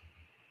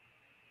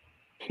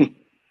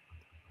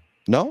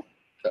 No?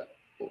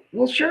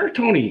 Well, sure,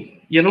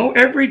 Tony.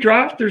 Every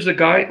draft there's a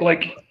guy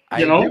like.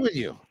 I agree with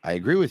you. I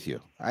agree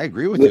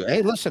with you.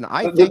 Hey, listen,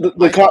 I think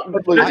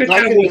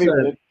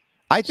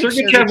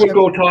Sergachev would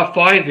go top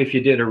 5 if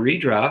you did a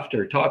redraft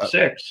or top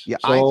 6. Yeah,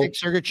 so, I think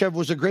Sergachev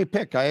was a great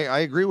pick. I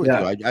agree with you.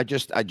 I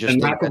just and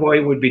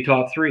McAvoy would be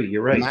top 3.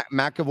 You're right.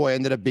 McAvoy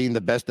ended up being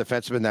the best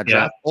defenseman in that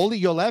draft.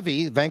 Oli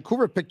Juolevi,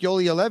 Vancouver picked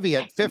Oli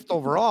Juolevi at 5th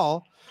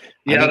overall.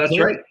 Yeah, that's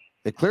right.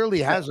 It clearly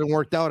hasn't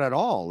worked out at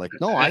all. Like,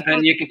 no,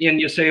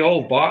 you say,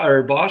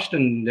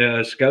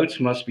 Boston scouts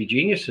must be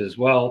geniuses.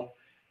 Well,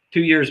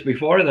 2 years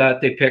before that,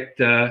 they picked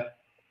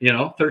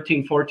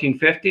 13, 14,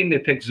 15. They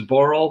picked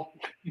Zboril.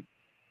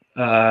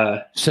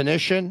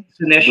 Senishin,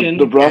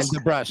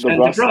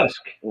 DeBrusk,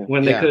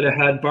 when they could have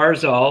had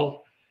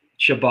Barzal,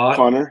 Shabbat,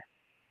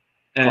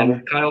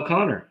 Kyle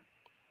Connor.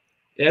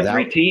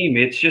 Every team,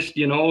 it's just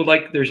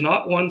like there's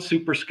not one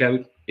super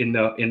scout in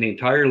the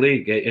entire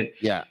league.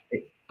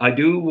 I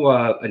do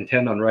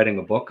intend on writing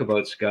a book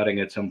about scouting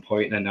at some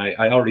point, and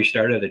I already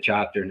started a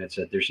chapter, and it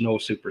said there's no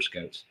super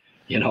scouts.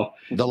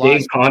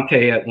 Dave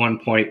Conte at one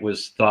point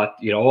was thought,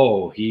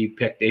 he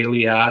picked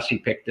Elias, he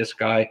picked this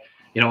guy.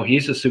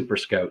 He's a super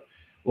scout.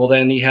 Well,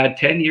 then he had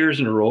 10 years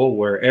in a row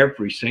where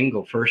every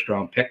single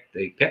first-round pick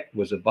they picked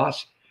was a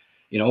bust.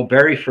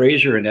 Barry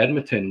Fraser in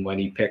Edmonton, when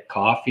he picked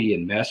Coffey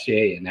and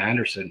Messier and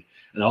Anderson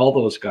and all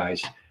those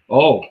guys,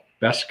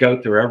 best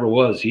scout there ever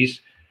was.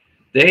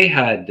 They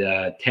had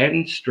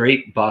 10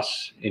 straight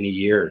busts in a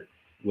year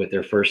with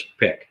their first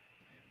pick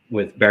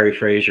with Barry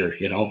Fraser.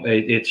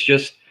 It's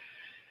just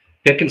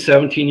picking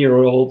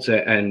 17-year-olds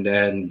and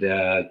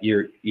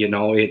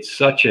it's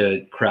such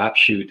a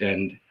crapshoot,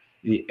 and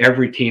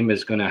every team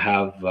is going to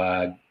have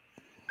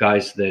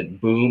guys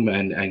that boom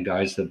and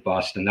guys that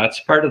bust, and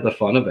that's part of the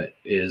fun of it.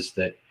 Is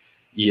that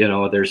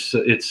there's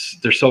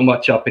so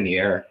much up in the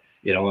air,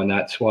 and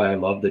that's why I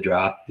love the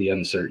draft, the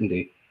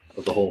uncertainty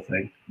of the whole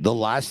thing. The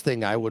last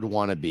thing I would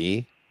want to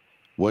be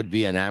would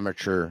be an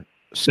amateur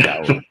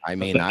scout. I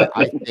mean, I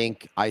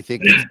think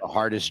it's the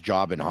hardest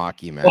job in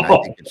hockey, man.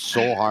 I think it's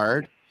so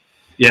hard.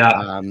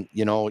 Yeah. And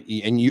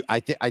I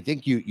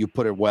think you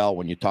put it well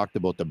when you talked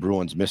about the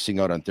Bruins missing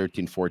out on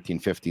 13, 14,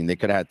 15. They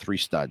could have had 3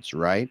 studs,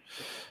 right?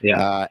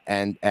 Yeah.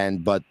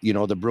 But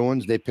the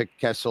Bruins, they picked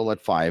Kessel at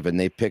 5, and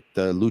they picked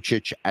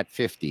Lucic at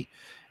 50,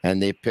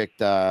 and they picked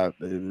Pasternak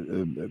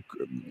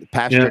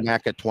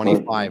at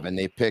 25, and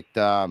they picked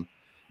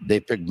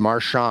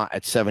Marchand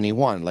at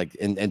 71. Like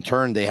in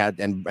turn, they had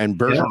and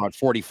Bergeron at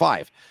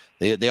 45.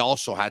 They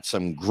also had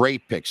some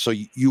great picks. So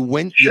you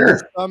win,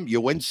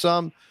 you win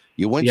some.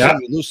 You win some,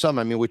 you lose some.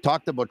 I mean, we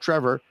talked about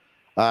Trevor.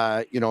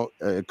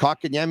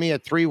 Kotkaniemi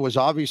at 3 was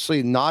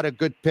obviously not a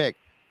good pick.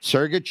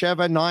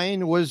 Sergachev at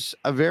 9 was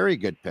a very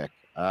good pick.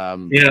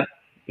 You win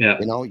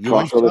some,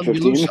 you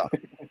lose some.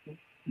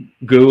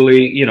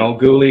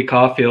 Gouli,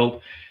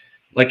 Caulfield,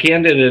 like he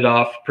ended it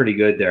off pretty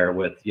good there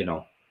with,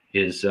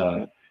 his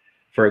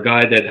for a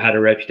guy that had a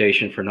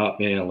reputation for not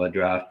being able to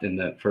draft in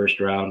the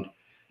first round,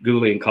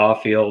 Gouli and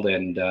Caulfield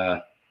and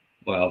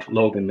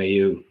Logan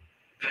Mailloux.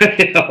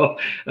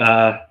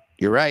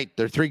 You're right.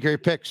 They're 3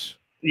 great picks.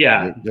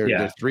 Yeah.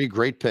 They're 3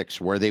 great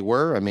picks where they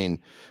were. I mean,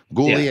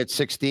 Gouli at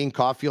 16,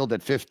 Caulfield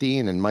at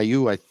 15, and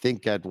Mailloux, I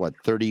think, at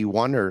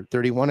 31 or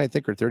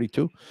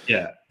 32.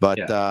 Yeah. But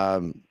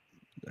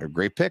they're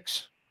great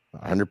picks,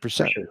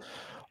 100%. Sure.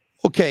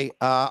 Okay.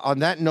 On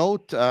that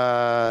note,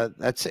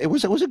 it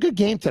was a good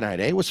game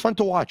tonight, eh? It was fun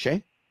to watch, eh?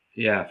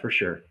 Yeah, for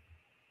sure.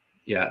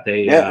 Yeah,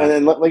 and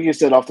then like you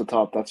said off the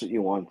top, that's what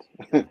you want.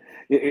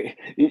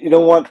 you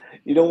don't want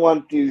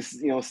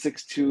these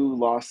 6-2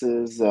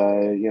 losses.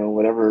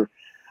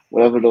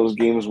 Whatever those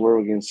games were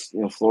against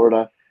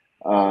Florida.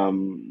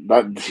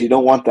 That you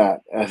don't want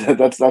that.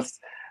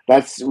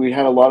 That's we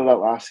had a lot of that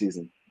last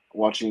season.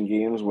 Watching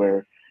games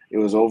where it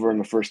was over in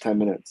the first 10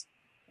 minutes.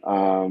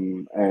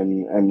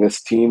 And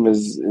this team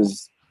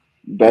is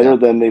better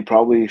than they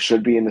probably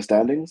should be in the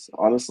standings,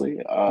 honestly.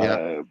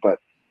 But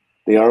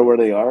they are where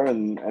they are,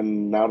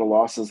 and now the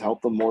losses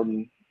help them more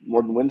than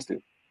wins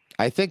do.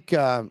 I think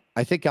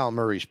Al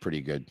Murray's pretty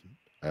good.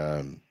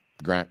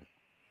 Grant,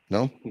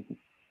 no?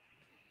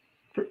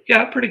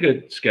 Yeah, pretty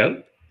good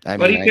scout.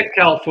 But he picked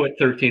Cal Foote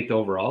 13th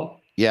overall.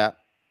 Yeah.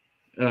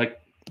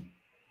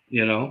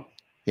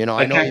 You know,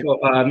 I can't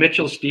go.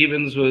 Mitchell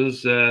Stevens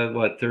was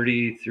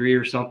 33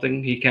 or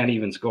something. He can't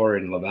even score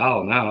in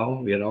Laval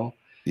now. You know.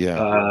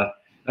 Yeah.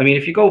 I mean,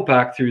 if you go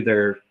back through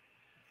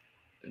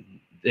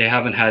they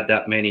haven't had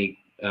that many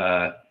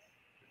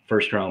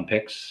first round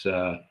picks,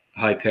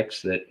 high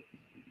picks that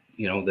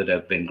that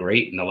have been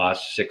great in the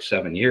last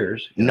 6-7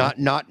 years.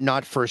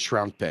 Not first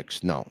round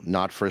picks. No,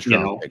 not first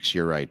round picks.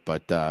 You're right,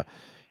 but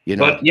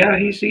But yeah,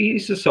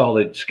 he's a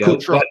solid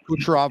scout.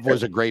 Kucherov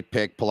was a great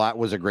pick. Palat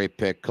was a great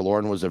pick.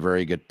 Killorn was a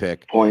very good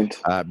pick.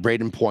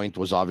 Braden Point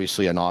was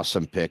obviously an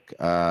awesome pick.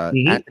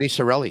 Anthony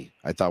Cirelli,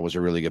 I thought, was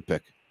a really good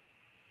pick.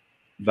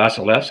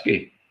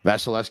 Vasilevsky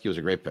was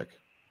a great pick.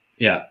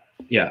 Yeah.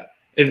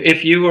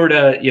 If you were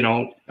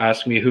to,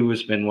 ask me who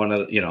has been one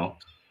of,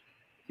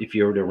 if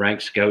you were to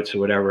rank scouts or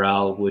whatever,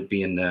 Al would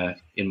be in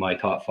my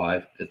top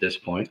 5 at this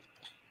point.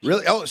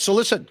 Really? Oh, so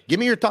listen, give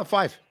me your top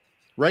 5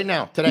 right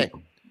now, today.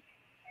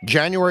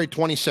 January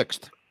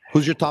 26th.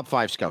 Who's your top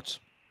 5 scouts?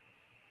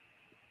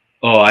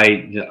 Oh,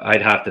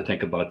 I'd have to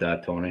think about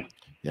that, Tony.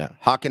 Yeah.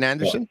 Håkan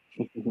Andersson?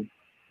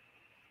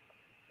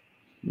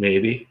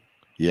 Maybe.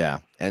 Yeah.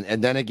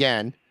 And then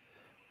again,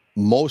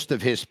 most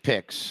of his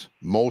picks,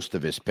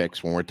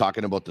 when we're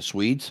talking about the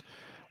Swedes,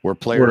 were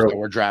players that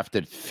were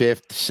drafted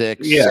 5th,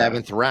 6th,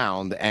 7th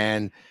round.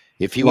 And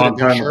if he would have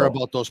been sure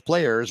about those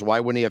players, why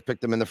wouldn't he have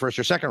picked them in the 1st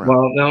or 2nd round?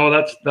 Well, no,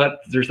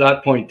 there's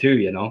that point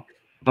too,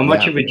 How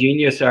much of a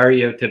genius are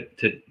you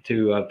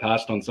to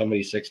pass on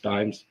somebody 6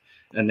 times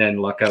and then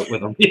luck out with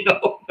them,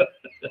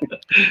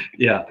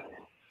 Yeah.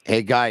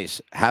 Hey,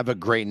 guys, have a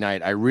great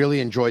night. I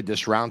really enjoyed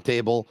this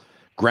roundtable.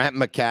 Grant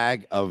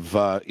McCagg of,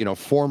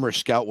 former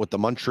scout with the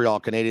Montreal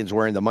Canadiens,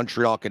 wearing the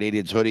Montreal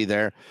Canadiens hoodie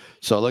there.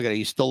 So look at it.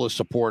 He's still a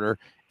supporter.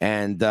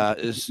 And,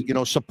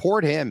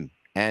 support him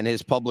and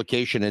his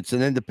publication. It's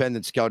an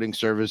independent scouting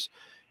service.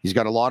 He's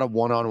got a lot of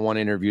one-on-one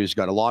interviews,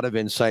 got a lot of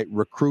insight.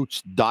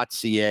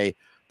 Recruits.ca.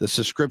 The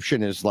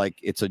subscription is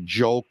it's a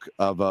joke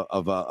of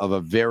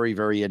a very,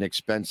 very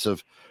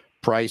inexpensive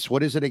price.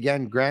 What is it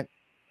again, Grant?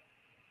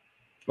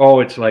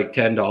 Oh, it's like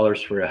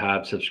 $10 for a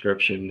Habs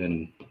subscription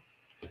and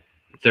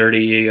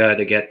 $30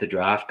 to get the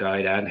draft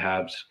guide and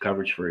Habs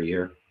coverage for a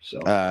year. So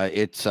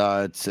it's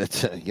harder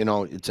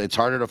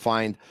to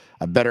find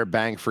a better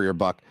bang for your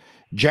buck.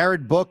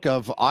 Jared Book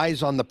of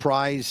Eyes on the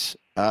Prize.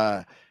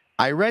 I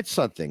read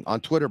something on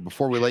Twitter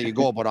before we let you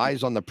go about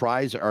Eyes on the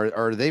Prize.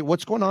 Are they?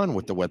 What's going on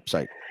with the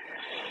website?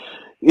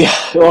 Yeah,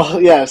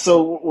 well, yeah.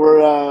 So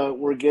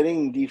we're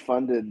getting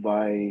defunded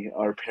by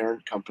our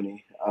parent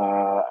company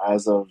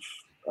as of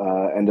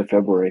end of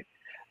February.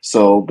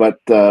 So, but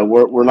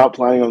we're not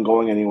planning on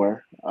going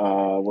anywhere.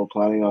 We're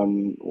planning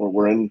on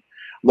we're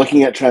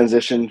looking at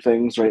transition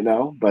things right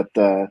now. But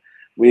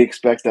we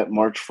expect that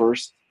March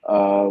 1st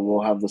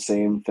we'll have the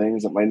same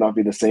things. It might not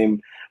be the same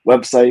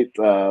website,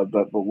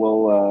 but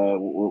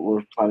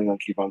we're planning on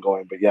keep on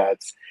going. But yeah,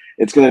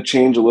 it's going to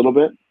change a little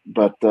bit,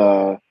 but.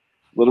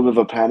 A little bit of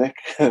a panic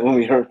when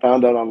we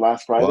found out on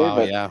last Friday. Wow,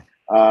 but yeah.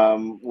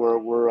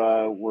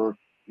 We're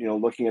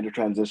looking at a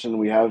transition.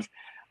 We have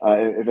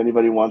if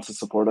anybody wants to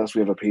support us,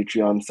 we have a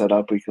Patreon set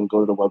up. We can go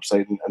to the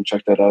website and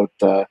check that out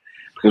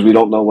because we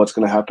don't know what's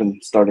going to happen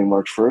starting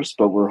March 1st.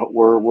 But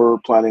we're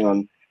planning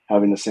on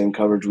having the same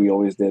coverage we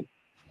always did,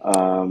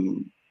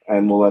 and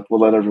we'll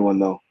let everyone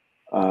know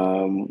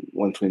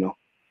once we know.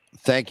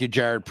 Thank you,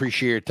 Jared.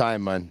 Appreciate your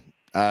time, man.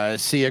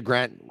 See you,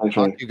 Grant. Thanks,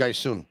 Talk to you guys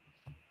soon.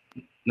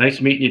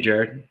 Nice meeting you,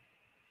 Jared.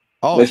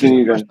 Oh, nice this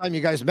is the first time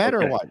you guys met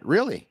or what?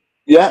 Really?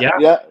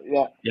 Yeah.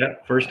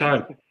 First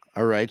time.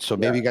 All right. So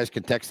maybe you guys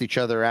can text each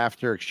other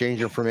after,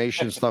 exchange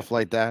information, stuff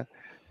like that.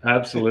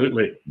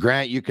 Absolutely.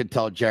 Grant, you could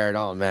tell Jared,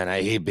 oh, man,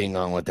 I hate being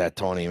on with that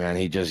Tony, man.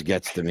 He just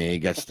gets to me. He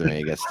gets to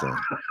me.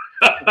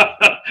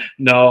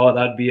 No,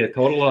 that'd be a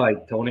total lie.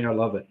 Tony, I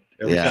love it.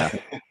 Every time.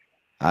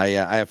 I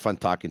have fun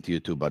talking to you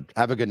too, bud.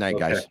 Have a good night,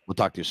 guys. We'll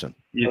talk to you soon.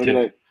 You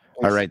too.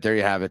 All right, there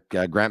you have it.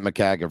 Grant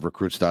McCagg of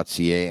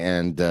recruits.ca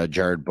and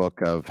Jared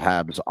Book of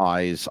Habs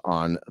Eyes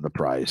on the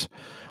Prize.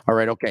 All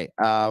right, okay.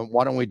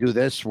 Why don't we do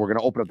this? We're going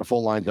to open up the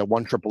phone lines at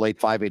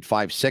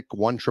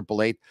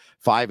 1-888-5856,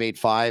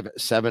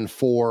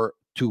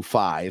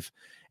 1-888-585-7425.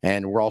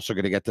 And we're also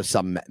going to get to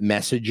some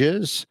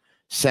messages.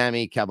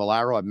 Sammy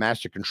Cavallaro at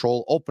Master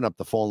Control. Open up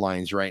the phone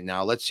lines right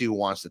now. Let's see who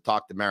wants to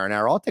talk to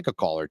Marinaro. I'll take a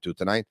call or two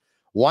tonight.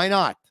 Why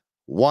not?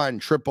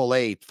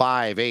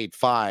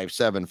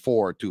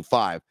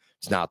 1-888-585-7425.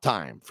 It's now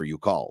time for You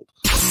Called.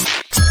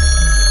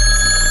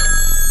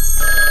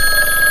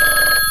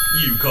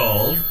 You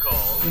Called.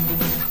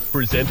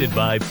 Presented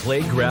by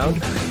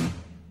Playground.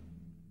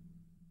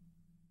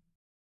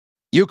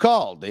 You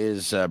Called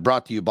is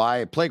brought to you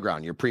by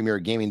Playground, your premier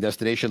gaming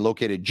destination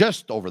located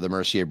just over the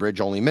Mercier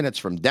Bridge, only minutes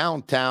from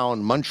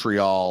downtown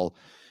Montreal.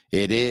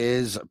 It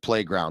is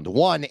Playground.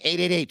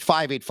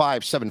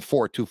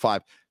 1-888-585-7425.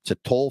 It's a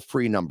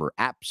toll-free number,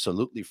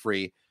 absolutely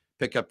free.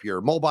 Pick up your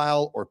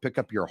mobile or pick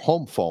up your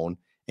home phone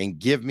and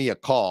give me a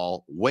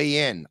call.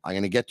 Weigh in. I'm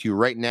going to get to you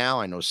right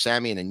now. I know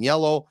Sammy and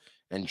Agnello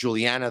and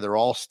Juliana, they're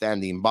all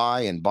standing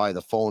by and by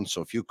the phone.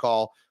 So if you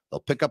call,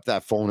 they'll pick up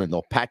that phone and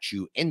they'll patch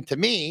you into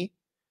me.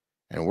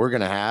 and we're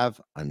going to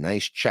have a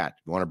nice chat.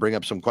 You want to bring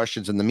up some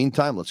questions in the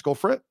meantime? Let's go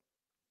for it.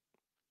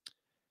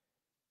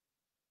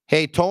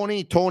 Hey,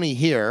 Tony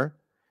here.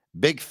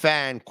 Big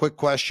fan. Quick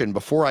question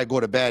before I go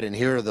to bed and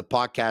hear the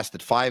podcast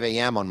at 5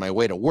 a.m. on my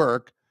way to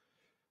work.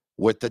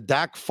 With the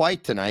Dak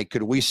fight tonight,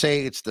 could we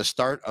say it's the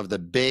start of the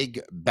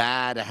big,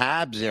 bad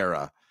Habs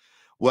era?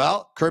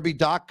 Well, Kirby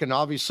Dach can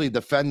obviously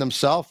defend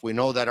himself. We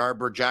know that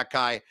Arbor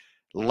Jacki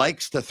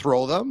likes to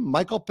throw them.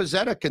 Michael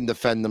Pezzetta can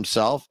defend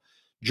himself.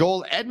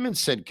 Joel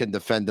Edmondson can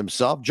defend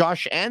himself.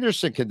 Josh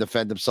Anderson can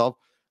defend himself.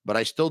 But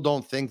I still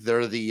don't think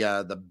they're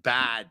the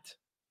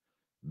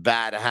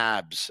bad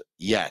Habs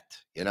yet,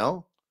 you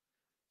know?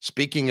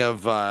 Speaking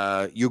of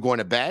you going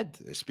to bed,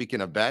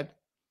 speaking of bed,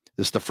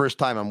 this is the first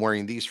time I'm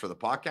wearing these for the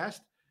podcast.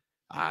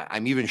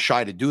 I'm even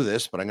shy to do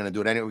this, but I'm going to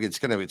do it anyway. It's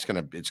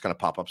gonna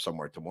pop up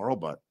somewhere tomorrow,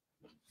 but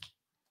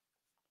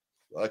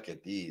look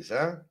at these,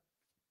 huh?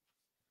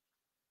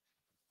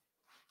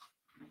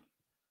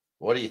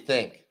 What do you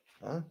think?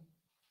 Huh?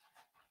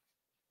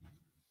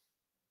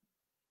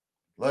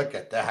 Look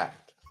at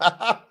that.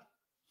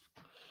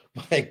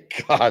 My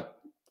God.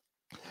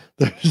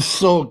 They're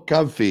so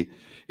comfy.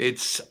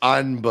 It's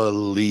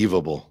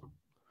unbelievable.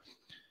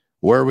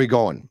 Where are we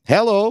going?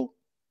 Hello.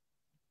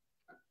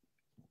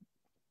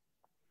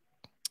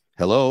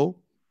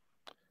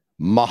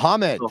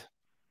 Mohammed. Hello.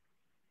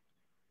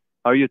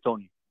 How are you,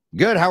 Tony?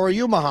 Good. How are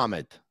you,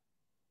 Mohammed?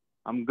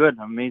 I'm good.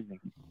 I'm amazing.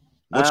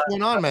 What's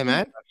going on, my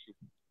man?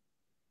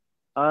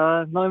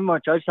 Not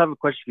much. I just have a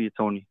question for you,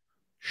 Tony.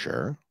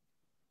 Sure.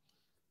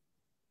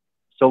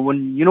 So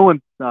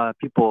when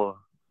people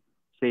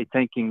say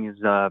tanking is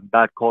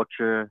bad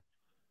culture,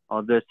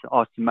 all this,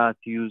 Austin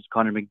Matthews,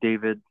 Connor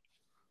McDavid,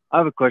 I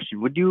have a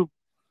question. Would you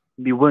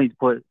be willing to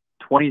put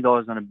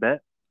 $20 on a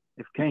bet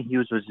if Kent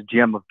Hughes was the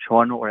GM of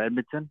Toronto or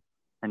Edmonton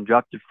and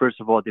drafted first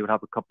of all, they would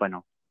have a cup by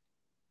now?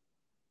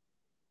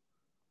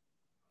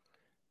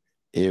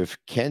 If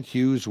Kent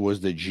Hughes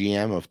was the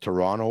GM of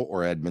Toronto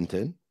or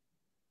Edmonton?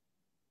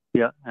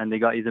 Yeah, and they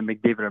got either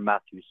McDavid or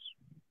Matthews.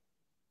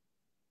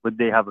 Would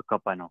they have a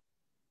cup by now?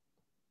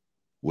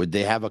 Would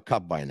they have a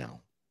cup by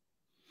now?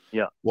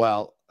 Yeah.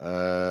 Well,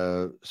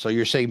 so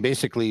you're saying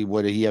basically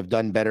would he have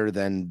done better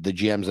than the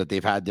GMs that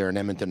they've had there in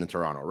Edmonton and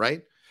Toronto,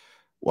 right?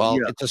 Well,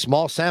 yeah. It's a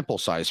small sample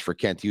size for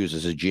Kent Hughes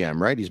as a GM,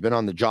 right? He's been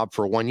on the job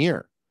for 1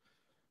 year.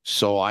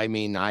 So, I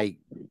mean, I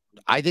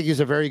think he's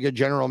a very good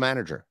general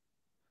manager.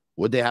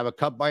 Would they have a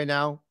cup by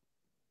now?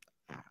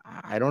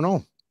 I don't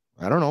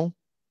know.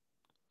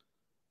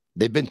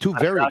 They've been two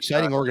very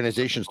exciting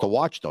organizations to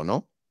watch, though,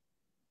 no?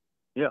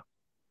 Yeah.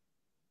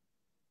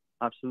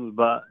 Absolutely.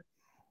 But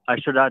I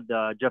should add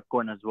Jeff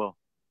Gordon as well.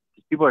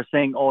 People are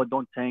saying, oh,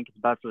 don't tank. It's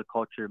bad for the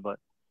culture. But,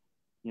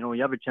 you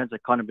have a chance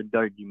at Connor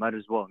Bedard. You might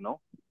as well, no?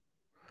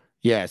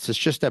 Yes, it's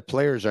just that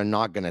players are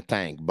not going to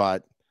tank.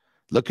 But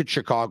look at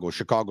Chicago.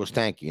 Chicago's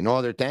tanking. You know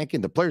how they're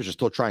tanking? The players are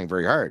still trying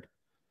very hard.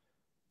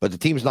 But the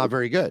team's not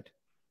very good.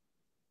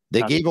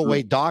 They gave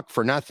away Doc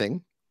for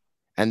nothing.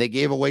 And they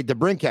gave away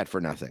DeBrincat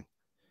for nothing.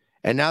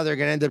 And now they're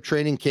going to end up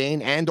trading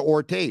Kane and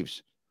or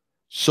Taves.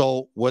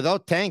 So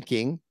without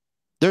tanking,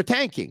 they're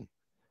tanking.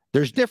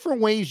 There's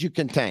different ways you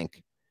can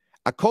tank.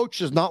 A coach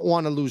does not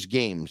want to lose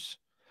games.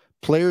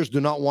 Players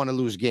do not want to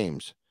lose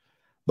games.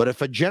 But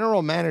if a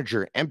general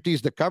manager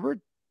empties the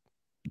cupboard,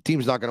 the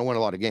team's not going to win a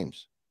lot of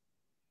games.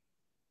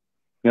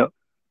 Yep.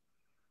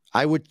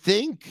 I would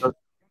think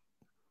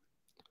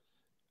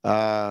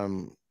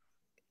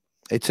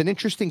it's an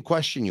interesting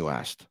question you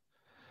asked.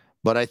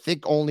 But I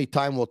think only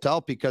time will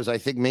tell because I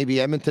think maybe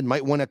Edmonton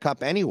might win a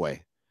cup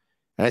anyway.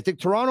 And I think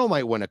Toronto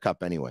might win a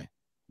cup anyway.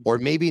 Or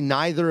maybe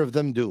neither of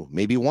them do.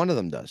 Maybe one of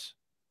them does.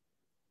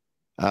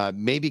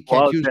 Maybe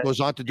Kent Hughes goes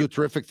on to do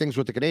terrific things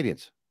with the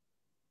Canadiens.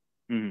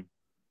 Mm-hmm.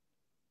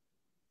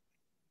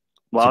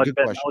 Well, I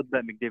would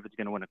bet McDavid's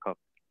going to win a cup.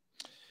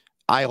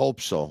 I hope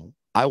so.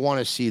 I want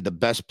to see the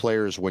best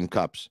players win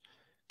cups.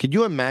 Could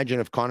you imagine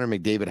if Connor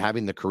McDavid,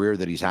 having the career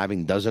that he's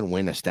having, doesn't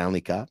win a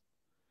Stanley Cup?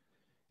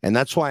 And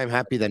that's why I'm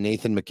happy that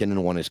Nathan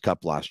McKinnon won his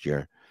cup last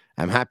year.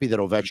 I'm happy that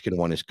Ovechkin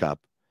won his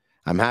cup.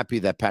 I'm happy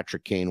that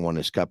Patrick Kane won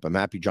his cup. I'm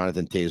happy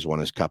Jonathan Toews won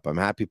his cup. I'm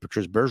happy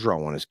Patrice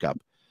Bergeron won his cup.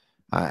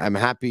 I'm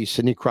happy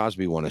Sidney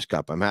Crosby won his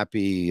cup. I'm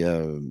happy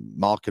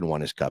Malkin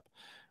won his cup.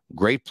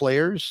 Great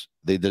players,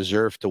 they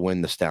deserve to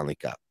win the Stanley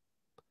Cup.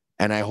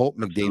 And I hope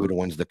McDavid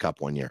wins the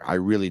cup 1 year. I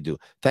really do.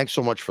 Thanks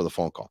so much for the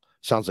phone call.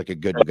 Sounds like a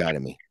good guy to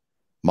me.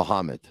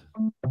 Mohammed.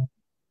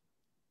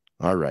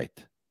 All right.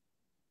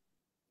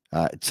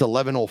 It's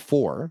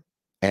 11:04,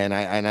 and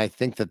I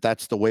think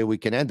that's the way we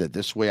can end it.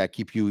 This way,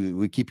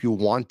 we keep you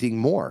wanting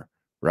more,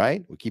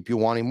 right? We keep you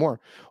wanting more.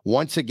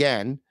 Once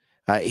again,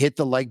 hit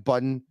the like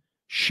button,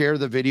 share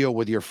the video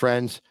with your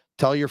friends,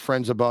 tell your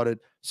friends about it,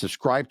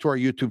 subscribe to our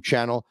YouTube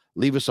channel,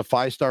 leave us a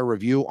 5-star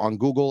review on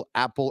Google,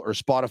 Apple, or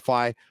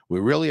Spotify. We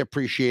really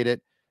appreciate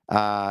it.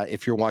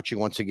 If you're watching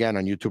once again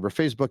on YouTube or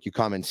Facebook, you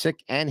comment sick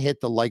and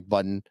hit the like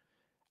button.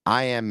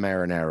 I am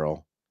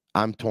Marinaro.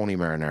 I'm Tony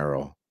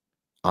Marinaro.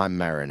 I'm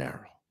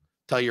Marinaro.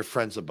 Tell your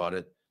friends about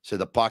it. Say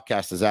the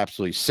podcast is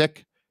absolutely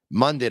sick.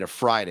 Monday to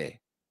Friday.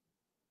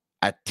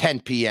 at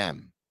 10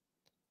 p.m.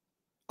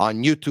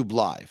 on YouTube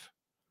Live,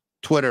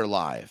 Twitter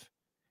Live,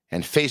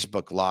 and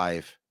Facebook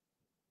Live.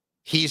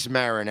 He's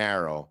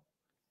Marinaro.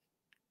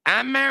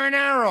 I'm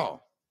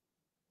Marinaro.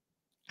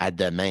 A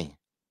demain.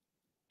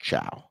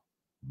 Ciao.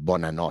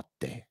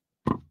 Buonanotte.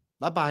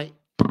 Bye-bye.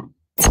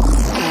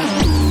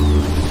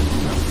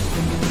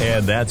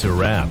 And that's a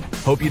wrap.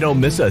 Hope you don't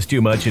miss us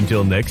too much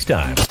until next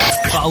time.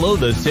 Follow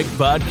The Sick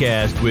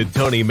Podcast with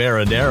Tony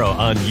Marinaro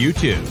on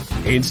YouTube,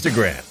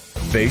 Instagram,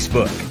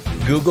 Facebook,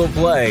 Google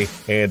Play,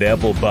 and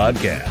Apple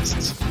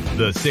Podcasts.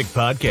 The Sick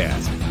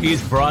Podcast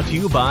is brought to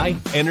you by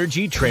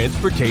Energy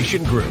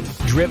Transportation Group,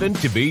 driven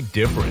to be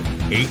different,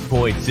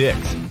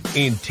 8.6,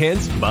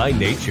 intense by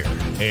nature,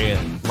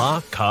 and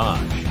La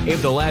Cage.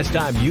 If the last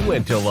time you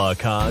went to La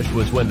Cage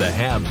was when the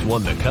Habs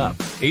won the Cup,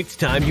 it's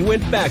time you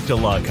went back to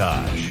La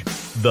Cage.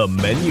 The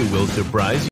menu will surprise you.